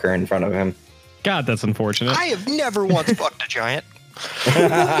giant fucker in front of him. God, that's unfortunate. I have never once fucked a giant. It's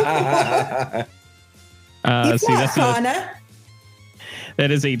see, not that's Hana.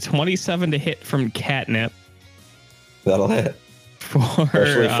 that is a 27 to hit from Catnip That'll hit. for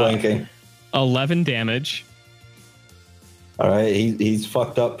Especially flanking. 11 damage. All right, he's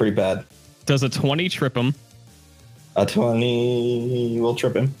fucked up pretty bad. Does a 20 trip him? A 20 will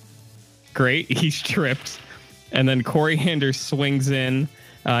trip him. Great, he's tripped. And then Coriander swings in.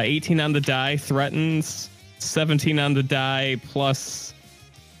 18 on the die, threatens. 17 on the die, plus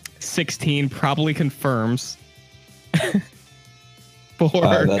 16, probably confirms. For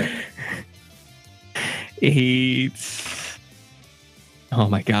 8. Oh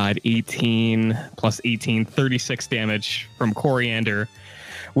my god, 18 plus 18, 36 damage from Coriander.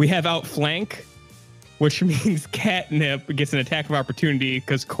 We have outflank, which means Catnip gets an attack of opportunity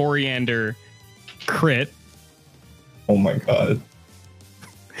because Coriander crit. Oh my god.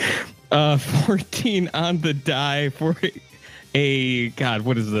 14 on the die for a god,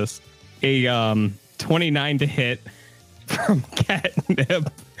 what is this? A 29 to hit from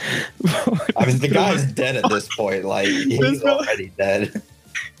Catnip. I mean, the guy's dead at this point. Like, he's already dead.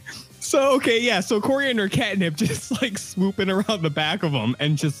 So, okay, yeah. So Coriander and Catnip just like swooping around the back of him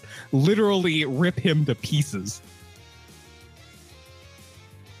and just literally rip him to pieces.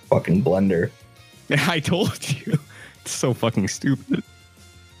 Fucking blender. I told you. It's so fucking stupid.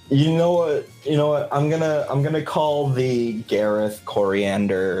 You know what? I'm gonna call the Gareth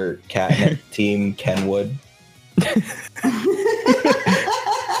Coriander Catnip team Kenwood.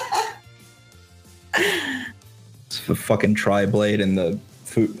 It's a fucking tri-blade and the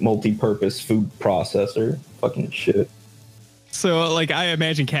multi-purpose food processor. Fucking shit. So, like, I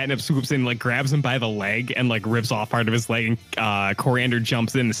imagine Catnip swoops in, like, grabs him by the leg and, like, rips off part of his leg. And Coriander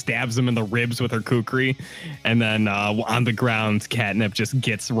jumps in and stabs him in the ribs with her kukri. And then on the ground, Catnip just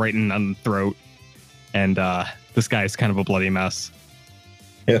gets right in on the throat. And this guy's kind of a bloody mess.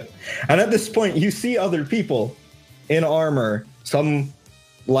 Yeah. And at this point, you see other people in armor. Some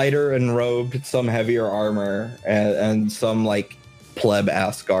lighter and robed, some heavier armor, and some, like,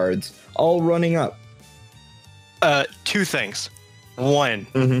 pleb-ass guards all running up. Two things. One,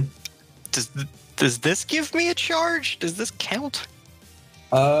 Mm-hmm. does this give me a charge? Does this count?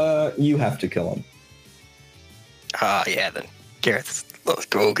 You have to kill him. Yeah, then Gareth's a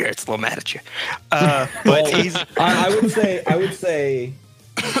little mad at you. But he's I would say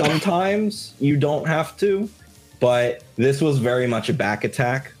sometimes you don't have to, but this was very much a back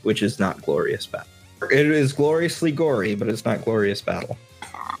attack, which is not glorious battle. It is gloriously gory, but it's not glorious battle.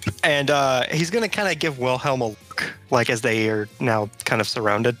 And he's going to kind of give Wilhelm a look, like as they are now kind of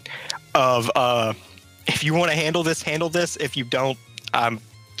surrounded, of if you want to handle this, handle this. If you don't, I'm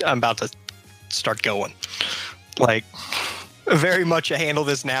about to start going. Like, very much a handle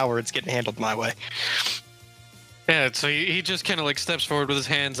this now or it's getting handled my way. Yeah, so he just kind of like steps forward with his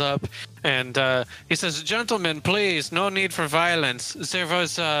hands up and he says, "Gentlemen, please, no need for violence. There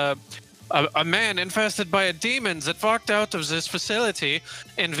was a man infested by a demon that walked out of this facility,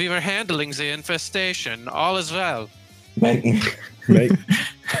 and we were handling the infestation. All is well." Make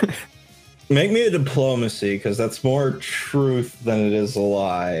me a diplomacy, because that's more truth than it is a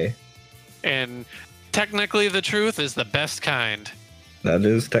lie. And technically, the truth is the best kind. That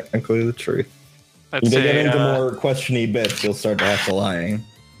is technically the truth. I'd You say, get into more questiony bits, you'll start to have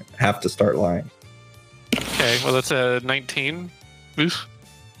to start lying. okay, well, that's a 19. Oof.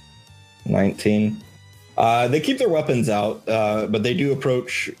 19. They keep their weapons out, but they do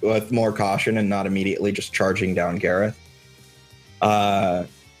approach with more caution and not immediately just charging down Gareth.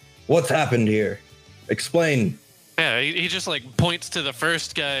 What's happened here? Explain. Yeah, he just like points to the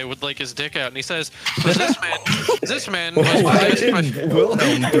first guy with like his dick out, and he says, "This man was Why possessed by." didn't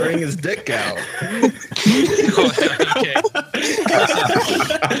Wilhelm during his dick out? Okay.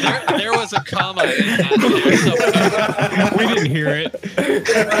 Listen, there was a comma in that there. We didn't hear it.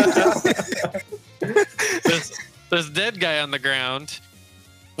 This dead guy on the ground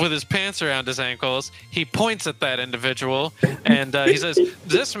with his pants around his ankles, he points at that individual and he says,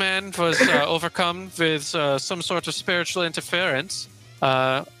 "This man was overcome with some sort of spiritual interference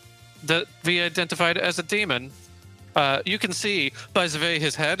that we identified as a demon. You can see by the way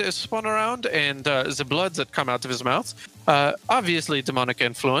his head is spun around and the blood that come out of his mouth, obviously demonic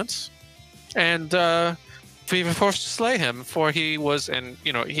influence. And we were forced to slay him, for he was," and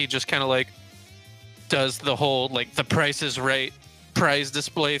he just kind of like does the whole like the Price is Right prize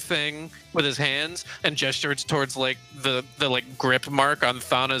display thing with his hands and gestures towards like the like grip mark on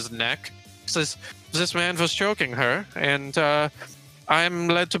Thana's neck. Says, "This man was choking her, and I'm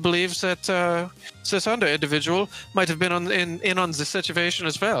led to believe that this other individual might have been in on the situation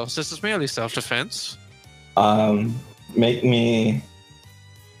as well. This is merely self-defense." Make me.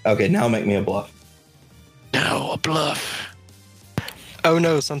 Okay, now make me a bluff. No, a bluff. Oh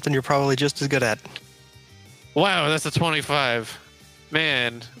no, something you're probably just as good at. Wow, that's a 25.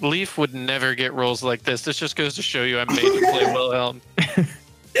 Man, Leaf would never get rolls like this. This just goes to show you I'm made to play Wilhelm.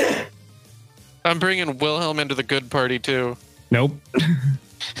 I'm bringing Wilhelm into the good party too. Nope.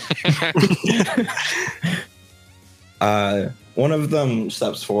 One of them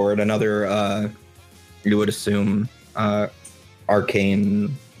steps forward. Another, you would assume,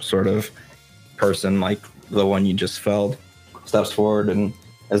 arcane sort of person, like the one you just felled, steps forward and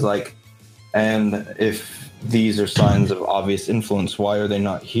is like, "And if these are signs of obvious influence, why are they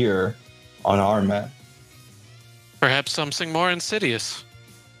not here on our map?" Perhaps something more insidious.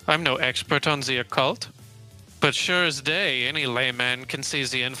 I'm no expert on the occult, but sure as day, any layman can see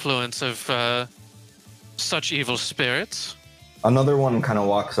the influence of such evil spirits. Another one kind of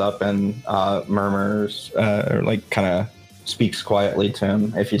walks up and murmurs, or like kind of speaks quietly to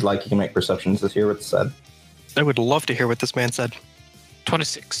him. If you'd like, you can make perceptions to hear what's said. I would love to hear what this man said.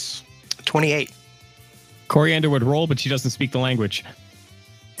 26. 28. Coriander would roll, but she doesn't speak the language.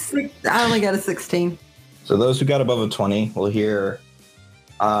 I only got a 16. So those who got above a 20 will hear,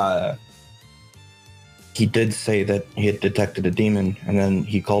 he did say that he had detected a demon, and then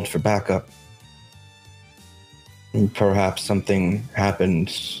he called for backup. And perhaps something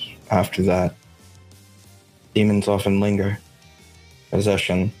happened after that. Demons often linger.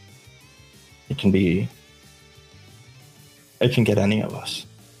 Possession. It can get any of us.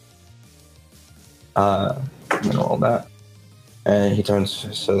 I'm gonna roll that. And he turns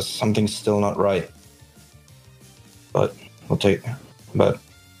and says, "Something's still not right. But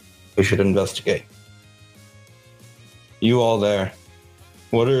we should investigate. You all there,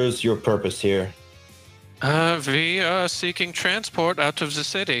 what is your purpose here?" We are seeking transport out of the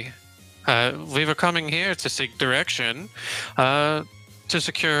city. We were coming here to seek direction, to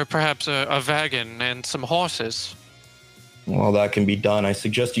secure perhaps a wagon and some horses. Well, that can be done. I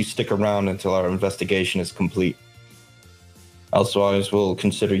suggest you stick around until our investigation is complete. Elsewise, we'll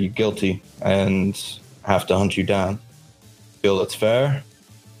consider you guilty and have to hunt you down. Feel that's fair?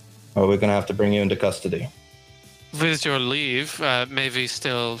 Or we're gonna have to bring you into custody. With your leave, may we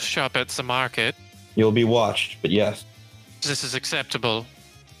still shop at the market? You'll be watched, but yes. This is acceptable.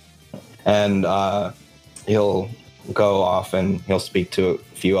 And he'll go off and he'll speak to a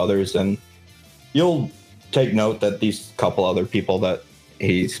few others, and you'll take note that these couple other people that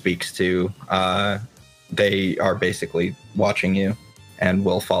he speaks to, they are basically watching you and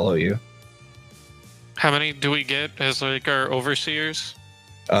will follow you. How many do we get as like our overseers?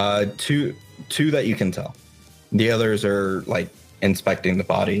 Two that you can tell. The others are like inspecting the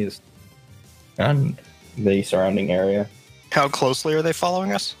bodies and the surrounding area. How closely are they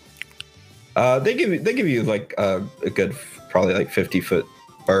following us? They give you like a good probably like 50-foot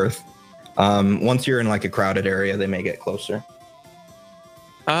berth. Once you're in like a crowded area, they may get closer.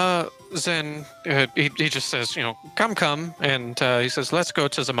 Then he just says, come, and he says, "Let's go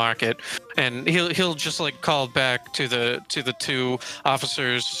to the market." And he'll just like call back to the two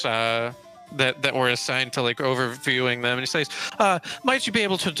officers that were assigned to like overviewing them, and he says, "Might you be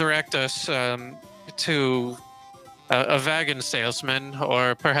able to direct us to a wagon salesman,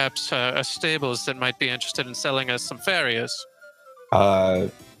 or perhaps a stables that might be interested in selling us some farriers?"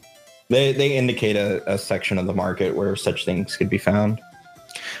 They indicate a section of the market where such things could be found.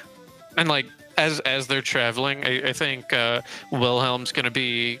 And like as they're traveling, I think Wilhelm's going to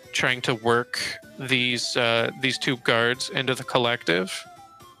be trying to work these two guards into the collective.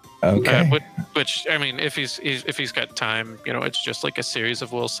 Okay. Which I mean, if he's got time, it's just like a series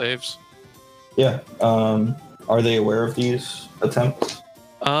of will saves. Yeah. Are they aware of these attempts?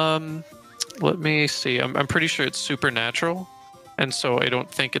 Let me see. I'm pretty sure it's supernatural, and so I don't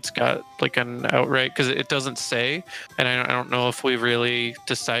think it's got like an outright, because it doesn't say, and I don't know if we really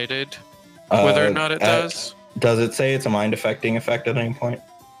decided whether or not it does. Does it say it's a mind affecting effect at any point?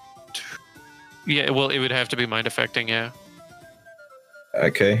 Yeah, well, it would have to be mind affecting. Yeah.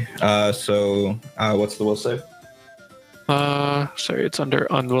 Okay. So what's the will save? Sorry, it's under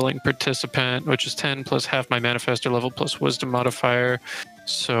unwilling participant, which is 10 plus half my manifestor level plus wisdom modifier.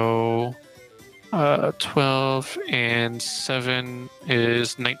 So 12 and 7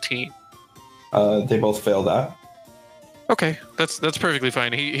 is 19. They both fail that. Okay, that's perfectly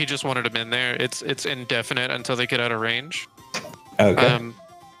fine. He just wanted him in there. It's indefinite until they get out of range. Okay.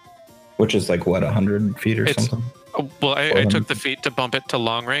 Which is like what, 100 feet or something? Well, I took the feet to bump it to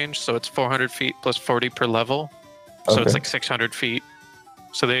long range, so it's 400 feet plus 40 per level. So it's like 600 feet.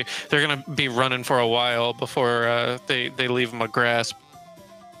 So they're gonna be running for a while before they leave him a grasp.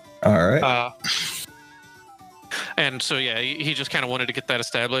 All right. And so yeah, he just kind of wanted to get that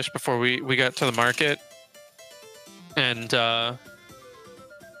established before we got to the market. And yeah,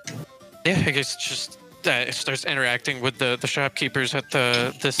 I guess just starts interacting with the shopkeepers at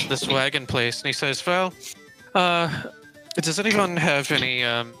this wagon place, and he says, "Well, does anyone have any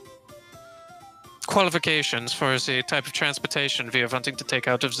qualifications for the type of transportation we are wanting to take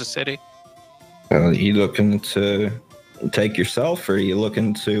out of the city?" Are you looking to take yourself, or are you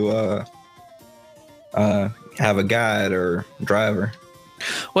looking to have a guide or driver?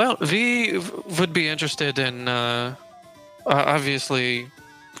 Well, we would be interested in obviously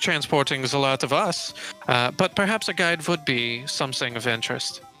transporting a lot of us, but perhaps a guide would be something of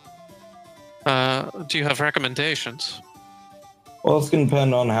interest. Do you have recommendations? Well, it's going to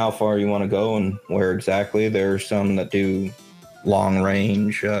depend on how far you want to go and where exactly. There are some that do long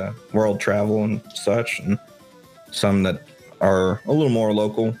range world travel and such, and some that are a little more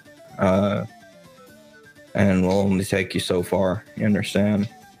local and will only take you so far. You understand?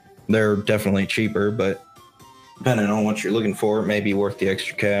 They're definitely cheaper, but depending on what you're looking for, it may be worth the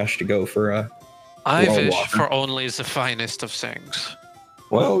extra cash to go for a I world wish walker. for only the finest of things.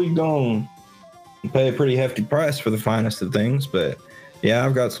 Well, you're going to pay a pretty hefty price for the finest of things, but yeah,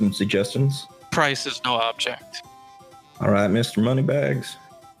 I've got some suggestions. Price is no object. All right, Mr. Moneybags.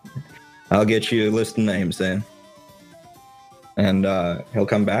 I'll get you a list of names then. And he'll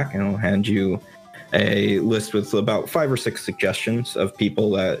come back and he'll hand you a list with about 5 or 6 suggestions of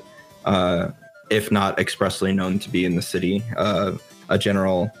people that, if not expressly known to be in the city, a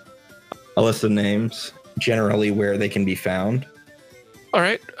list of names, generally where they can be found. All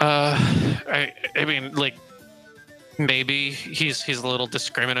right. I mean, like, maybe he's a little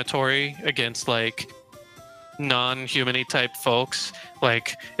discriminatory against like non-humany type folks.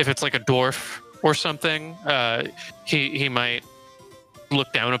 Like, if it's like a dwarf or something, he might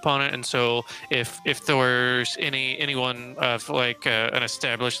look down upon it. And so if there's anyone of like an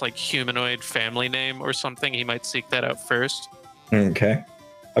established like humanoid family name or something, he might seek that out first. Okay.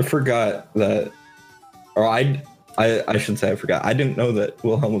 I forgot that, or I should say I forgot. I didn't know that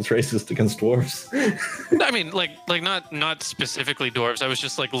Wilhelm was racist against dwarves. I mean, like not specifically dwarves. I was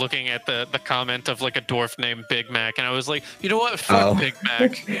just like looking at the comment of like a dwarf named Big Mac, and I was like, you know what? Fuck Big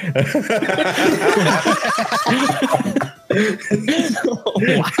Mac.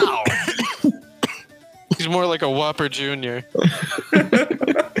 Wow. He's more like a Whopper Jr.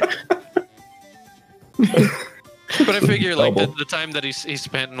 But I figure like the time that he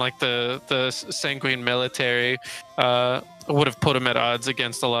spent in like the sanguine military would have put him at odds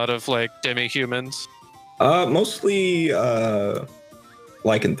against a lot of like demi-humans. Mostly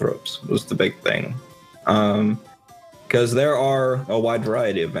lycanthropes was the big thing. Because there are a wide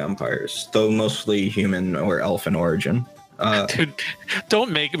variety of vampires, though mostly human or elf in origin. Dude, don't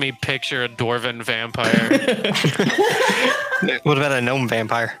make me picture a dwarven vampire. What about a gnome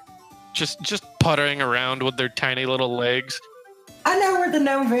vampire? just puttering around with their tiny little legs. I know where the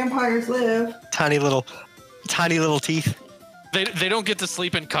gnome vampires live. Tiny little teeth. They don't get to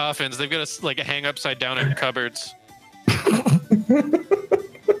sleep in coffins. They've got to like hang upside down in cupboards.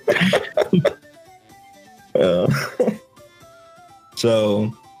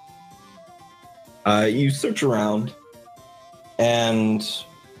 So you search around, and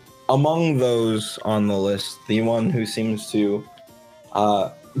among those on the list, the one who seems to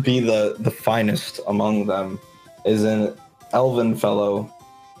be the finest among them is an elven fellow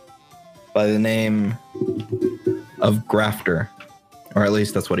by the name of Grafter, or at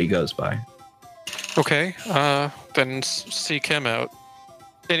least that's what he goes by. Okay, then seek him out.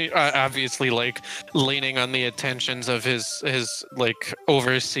 And obviously, like leaning on the attentions of his like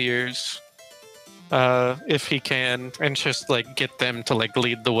overseers, if he can, and just like get them to like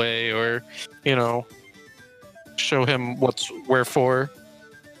lead the way, or show him what's wherefore.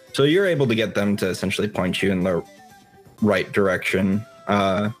 So you're able to get them to essentially point you in the right direction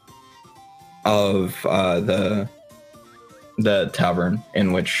of the tavern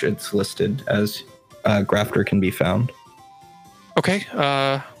in which it's listed as Grafter can be found. Okay,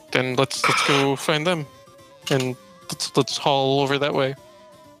 then let's go find them, and let's haul over that way.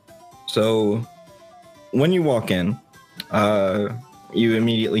 So when you walk in, you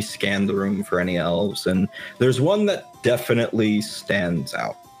immediately scan the room for any elves, and there's one that definitely stands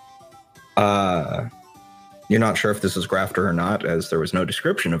out. You're not sure if this is Grafter or not, as there was no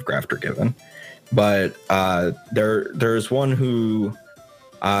description of Grafter given, but there's one who,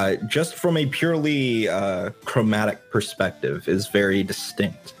 just from a purely chromatic perspective, is very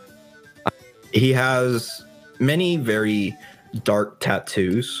distinct. He has many very dark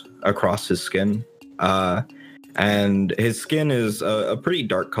tattoos across his skin, and his skin is a pretty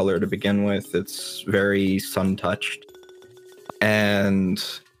dark color to begin with. It's very sun-touched, and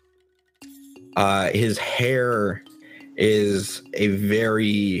his hair is a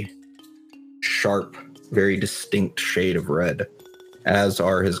very sharp, very distinct shade of red, as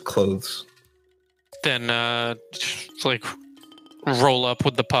are his clothes. Then, like, roll up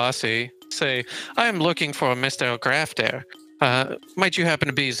with the posse. Say, I am looking for Mr. Grafter. Might you happen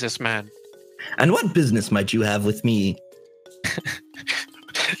to be this man? And what business might you have with me?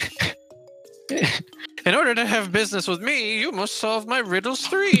 In order to have business with me, you must solve my riddles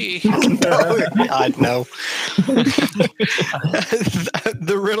 3. Oh, God, no.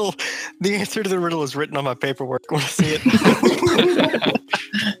 The answer to the riddle is written on my paperwork. Want to see it?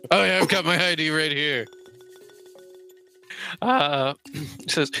 Oh, yeah, I've got my ID right here. It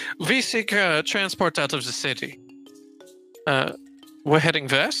says, we seek transport out of the city. We're heading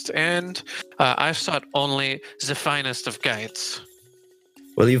west, and I've sought only the finest of guides.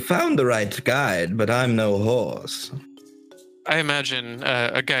 Well, you found the right guide, but I'm no horse. I imagine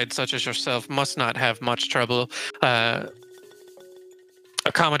a guide such as yourself must not have much trouble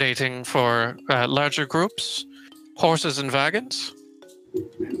accommodating for larger groups, horses and wagons.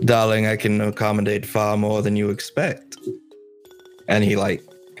 Darling, I can accommodate far more than you expect. And he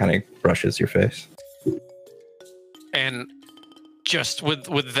kind of brushes your face. And just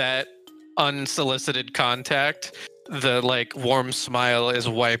with that unsolicited contact, the warm smile is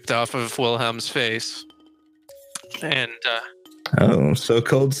wiped off of Wilhelm's face. And oh, so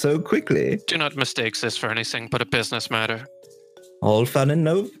cold so quickly. Do not mistake this for anything but a business matter. All fun and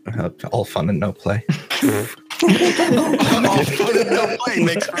no play. All fun and no play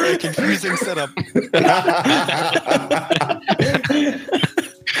makes for a confusing setup.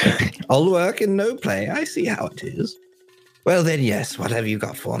 All work and no play. I see how it is. Well then, yes. What have you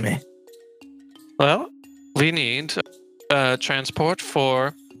got for me? Well, we need transport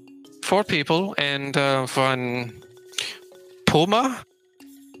for 4 people and one puma.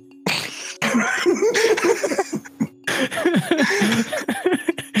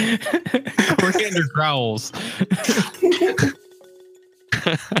 Coriander growls.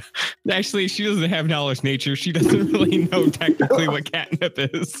 Actually, she doesn't have knowledge nature. She doesn't really know technically what catnip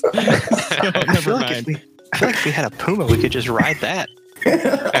is. So never mind. I feel like if we had a puma, we could just ride that.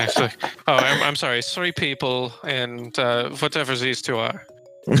 Actually, I'm sorry. 3 people and whatever these 2 are.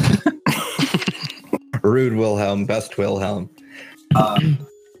 Rude Wilhelm, best Wilhelm.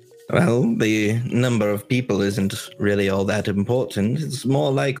 Well, the number of people isn't really all that important. It's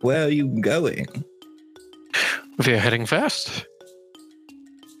more like, where are you going? We are heading west.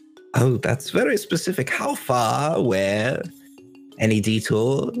 Oh, that's very specific. How far? Where? Any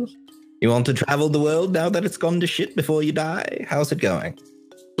detours? You want to travel the world now that it's gone to shit before you die? How's it going?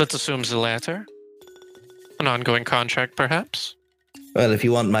 Let's assume the latter. An ongoing contract, perhaps? Well, if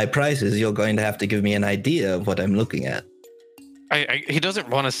you want my prices, you're going to have to give me an idea of what I'm looking at. He doesn't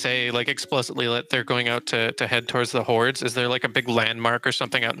want to say explicitly that they're going out to head towards the hordes. Is there a big landmark or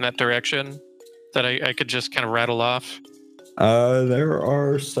something out in that direction that I could just kind of rattle off? There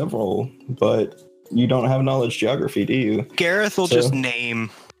are several, but you don't have knowledge geography, do you? Gareth will just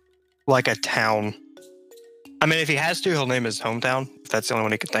name a town. I mean, if he has to, he'll name his hometown. If that's the only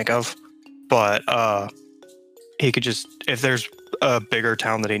one he can think of. But he could just, if there's a bigger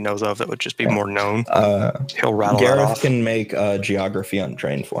town that he knows of that would just be more known, he'll rattle that off. Gareth can make geography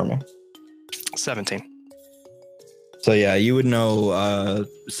untrained for me. 17. So yeah, you would know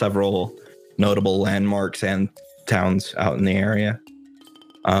several notable landmarks and towns out in the area.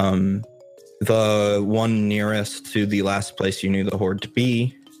 The one nearest to the last place you knew the horde to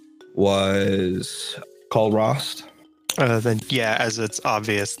be was Colrost. Then, yeah, as it's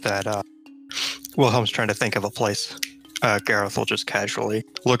obvious that Wilhelm's trying to think of a place, Gareth will just casually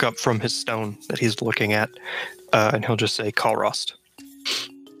look up from his stone that he's looking at, and he'll just say, Colrost.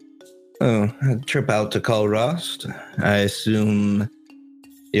 Oh, a trip out to Colrost. I assume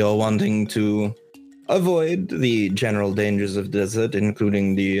you're wanting to avoid the general dangers of desert,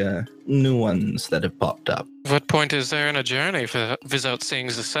 including the new ones that have popped up. What point is there in a journey without seeing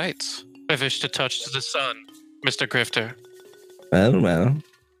the sights? I wish to touch the sun, Mr. Grifter. Well,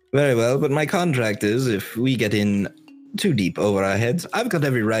 very well, but my contract is if we get in too deep over our heads, I've got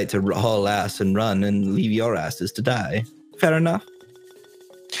every right to haul ass and run and leave your asses to die. Fair enough?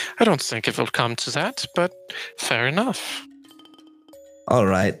 I don't think it will come to that, but fair enough. All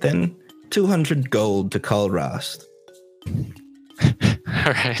right, then. 200 gold to Colrost.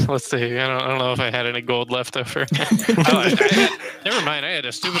 All right, let's see. I don't know if I had any gold left over. Never mind, I had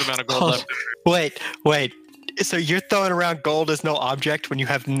a stupid amount of gold left over. Wait. So you're throwing around gold as no object when you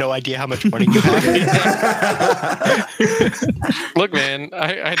have no idea how much money you have? Look, man,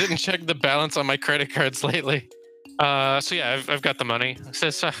 I didn't check the balance on my credit cards lately. So yeah, I've got the money.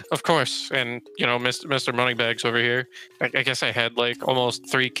 Says, of course, and you know, Mr. Moneybags over here. I guess I had like almost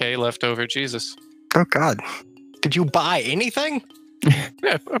 3K left over. Jesus. Oh God, did you buy anything?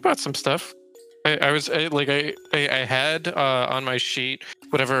 Yeah, I bought some stuff. I had on my sheet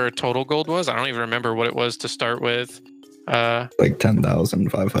whatever total gold was. I don't even remember what it was to start with. Like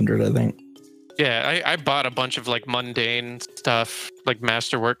 10,500, I think. Yeah, I bought a bunch of like mundane stuff, like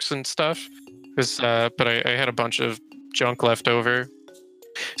masterworks and stuff. But I had a bunch of junk left over.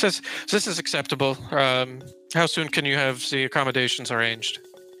 Says, this is acceptable. How soon can you have the accommodations arranged?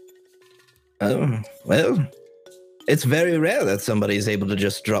 Oh, well, it's very rare that somebody is able to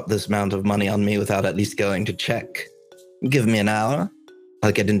just drop this amount of money on me without at least going to check. Give me an hour.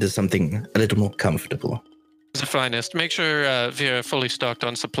 I'll get into something a little more comfortable. The finest. Make sure we are fully stocked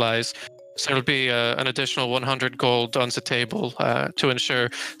on supplies. So there'll be an additional 100 gold on the table to ensure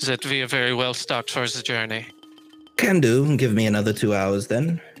that we are very well stocked for the journey. Can do. Give me another 2 hours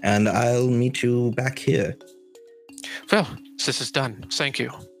then, and I'll meet you back here. Well, this is done. Thank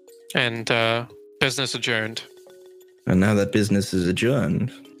you. And business adjourned. And now that business is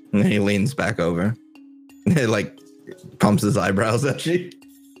adjourned, he leans back over. He, like, pumps his eyebrows at you.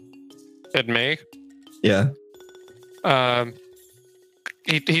 At me? Yeah.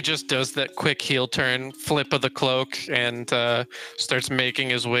 He just does that quick heel turn, flip of the cloak, and starts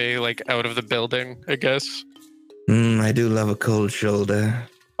making his way like out of the building, I guess. I do love a cold shoulder.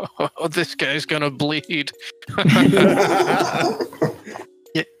 Oh, this guy's gonna bleed.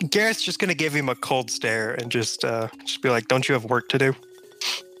 Yeah, Gareth's just gonna give him a cold stare and just be like, "Don't you have work to do?"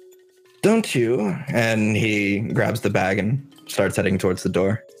 Don't you? And he grabs the bag and starts heading towards the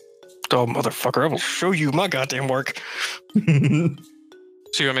door. Oh, motherfucker! I will show you my goddamn work.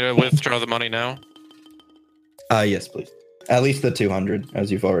 So you want me to withdraw the money now? Yes, please. At least the 200, as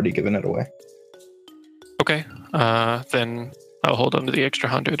you've already given it away. Okay. Then I'll hold on to the extra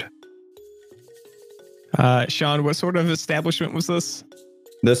 100. Sean, what sort of establishment was this?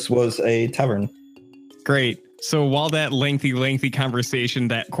 This was a tavern. Great. So while that lengthy conversation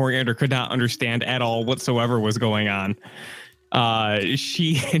that Coriander could not understand at all whatsoever was going on,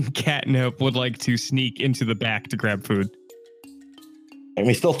 she and Catnip would like to sneak into the back to grab food. And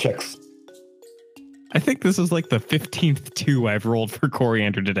we still checks. I think this is like the 15th 2 I've rolled for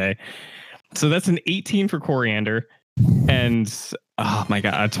Coriander today. So that's an 18 for Coriander and, oh my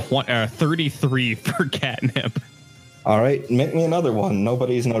God, 33 for Catnip. All right, make me another one.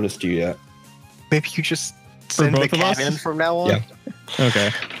 Nobody's noticed you yet. Maybe you just send the both of cat us? in from now on. Yeah. Okay.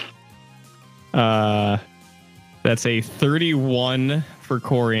 That's a 31 for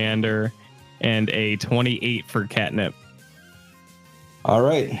Coriander and a 28 for Catnip. All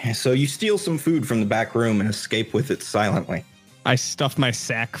right, so you steal some food from the back room and escape with it silently. I stuffed my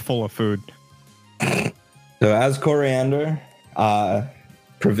sack full of food. So as Coriander,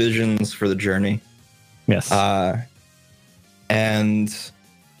 provisions for the journey. Yes. And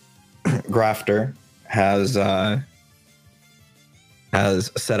Grafter has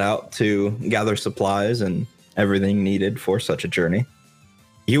set out to gather supplies and everything needed for such a journey.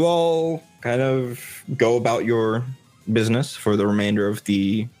 You all kind of go about your business for the remainder of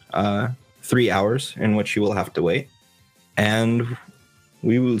the 3 hours in which you will have to wait. And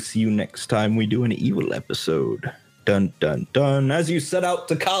we will see you next time we do an evil episode. Dun, dun, dun. As you set out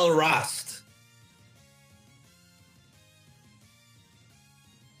to Colrost.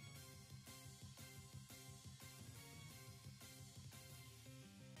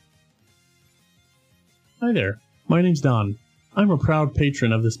 Hi there, my name's Don. I'm a proud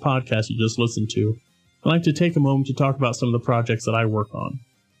patron of this podcast you just listened to. I'd like to take a moment to talk about some of the projects that I work on.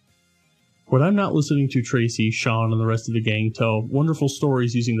 When I'm not listening to Tracy, Sean, and the rest of the gang tell wonderful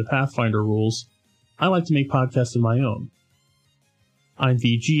stories using the Pathfinder rules, I like to make podcasts of my own. I'm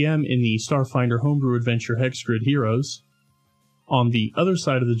the GM in the Starfinder homebrew adventure Hexgrid Heroes. On the other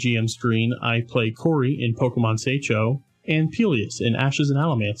side of the GM screen, I play Corey in Pokemon Seicho, and Peleus in Ashes and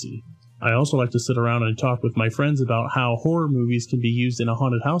Allomancy. I also like to sit around and talk with my friends about how horror movies can be used in a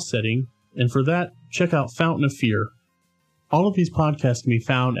haunted house setting, and for that, check out Fountain of Fear. All of these podcasts can be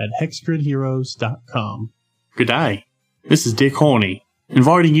found at hexgridheroes.com. G'day, this is Dick Horney,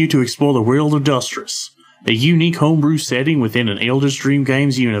 inviting you to explore the world of Dustress, a unique homebrew setting within an Eldritch Dream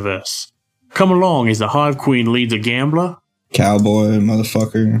Games universe. Come along as the Hive Queen leads a gambler, Cowboy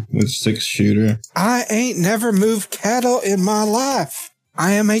motherfucker with 6-shooter. I ain't never moved cattle in my life.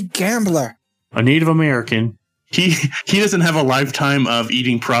 I am a gambler. a Native American. He doesn't have a lifetime of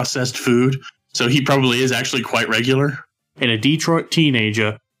eating processed food, so he probably is actually quite regular. And a Detroit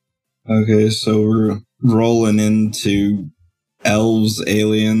teenager. Okay, so we're rolling into elves,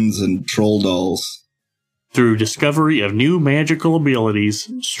 aliens, and troll dolls. Through discovery of new magical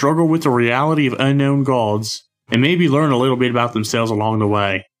abilities, struggle with the reality of unknown gods, and maybe learn a little bit about themselves along the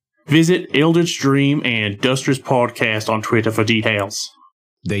way. Visit Eldritch Dream and Dustress Podcast on Twitter for details.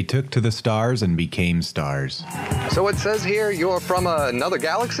 They took to the stars and became stars. So it says here you're from another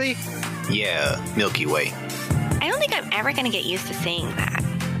galaxy? Yeah, Milky Way. I don't think I'm ever going to get used to saying that.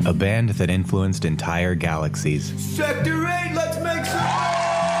 A band that influenced entire galaxies. Sector 8, let's make some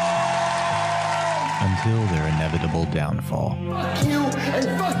until their inevitable downfall. Fuck you,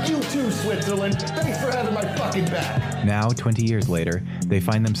 and fuck you too, Switzerland. Thanks for having my fucking back. Now, 20 years later, they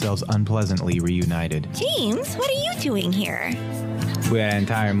find themselves unpleasantly reunited. James, what are you doing here? We're an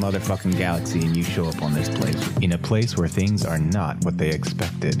entire motherfucking galaxy and you show up on this place. In a place where things are not what they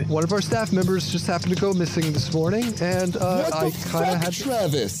expected. One of our staff members just happened to go missing this morning, and I kind of had to...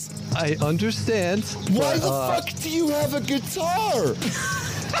 Travis? I understand. Why the fuck do you have a guitar?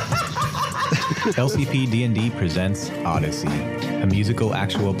 LCP D&D presents Odyssey, a musical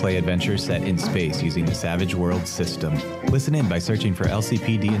actual play adventure set in space using the Savage Worlds system. Listen in by searching for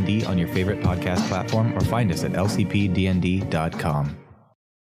LCP D&D on your favorite podcast platform or find us at lcpdnd.com.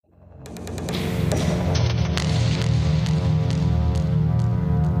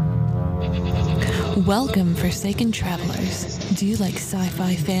 Welcome, Forsaken Travelers. Do you like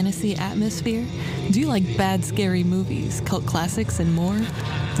sci-fi fantasy atmosphere? Do you like bad, scary movies, cult classics, and more?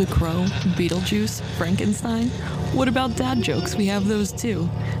 The Crow, Beetlejuice, Frankenstein? What about dad jokes? We have those too.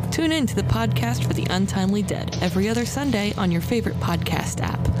 Tune in to the podcast for the Untimely Dead every other Sunday on your favorite podcast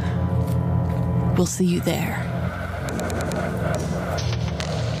app. We'll see you there.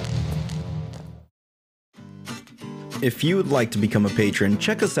 If you would like to become a patron,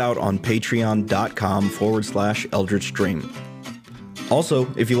 check us out on patreon.com/Eldritch Dream. Also,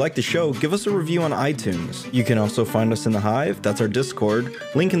 if you like the show, give us a review on iTunes. You can also find us in the Hive, that's our Discord,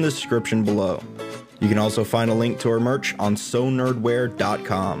 link in the description below. You can also find a link to our merch on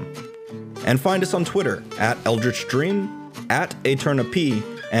sonerdwear.com. And find us on Twitter, @Eldritch Dream, @AeternaP,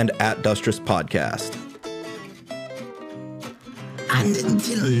 and @Dustress Podcast. And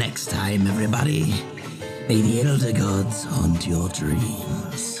until next time, everybody, may the Elder Gods haunt your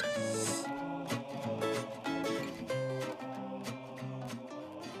dreams.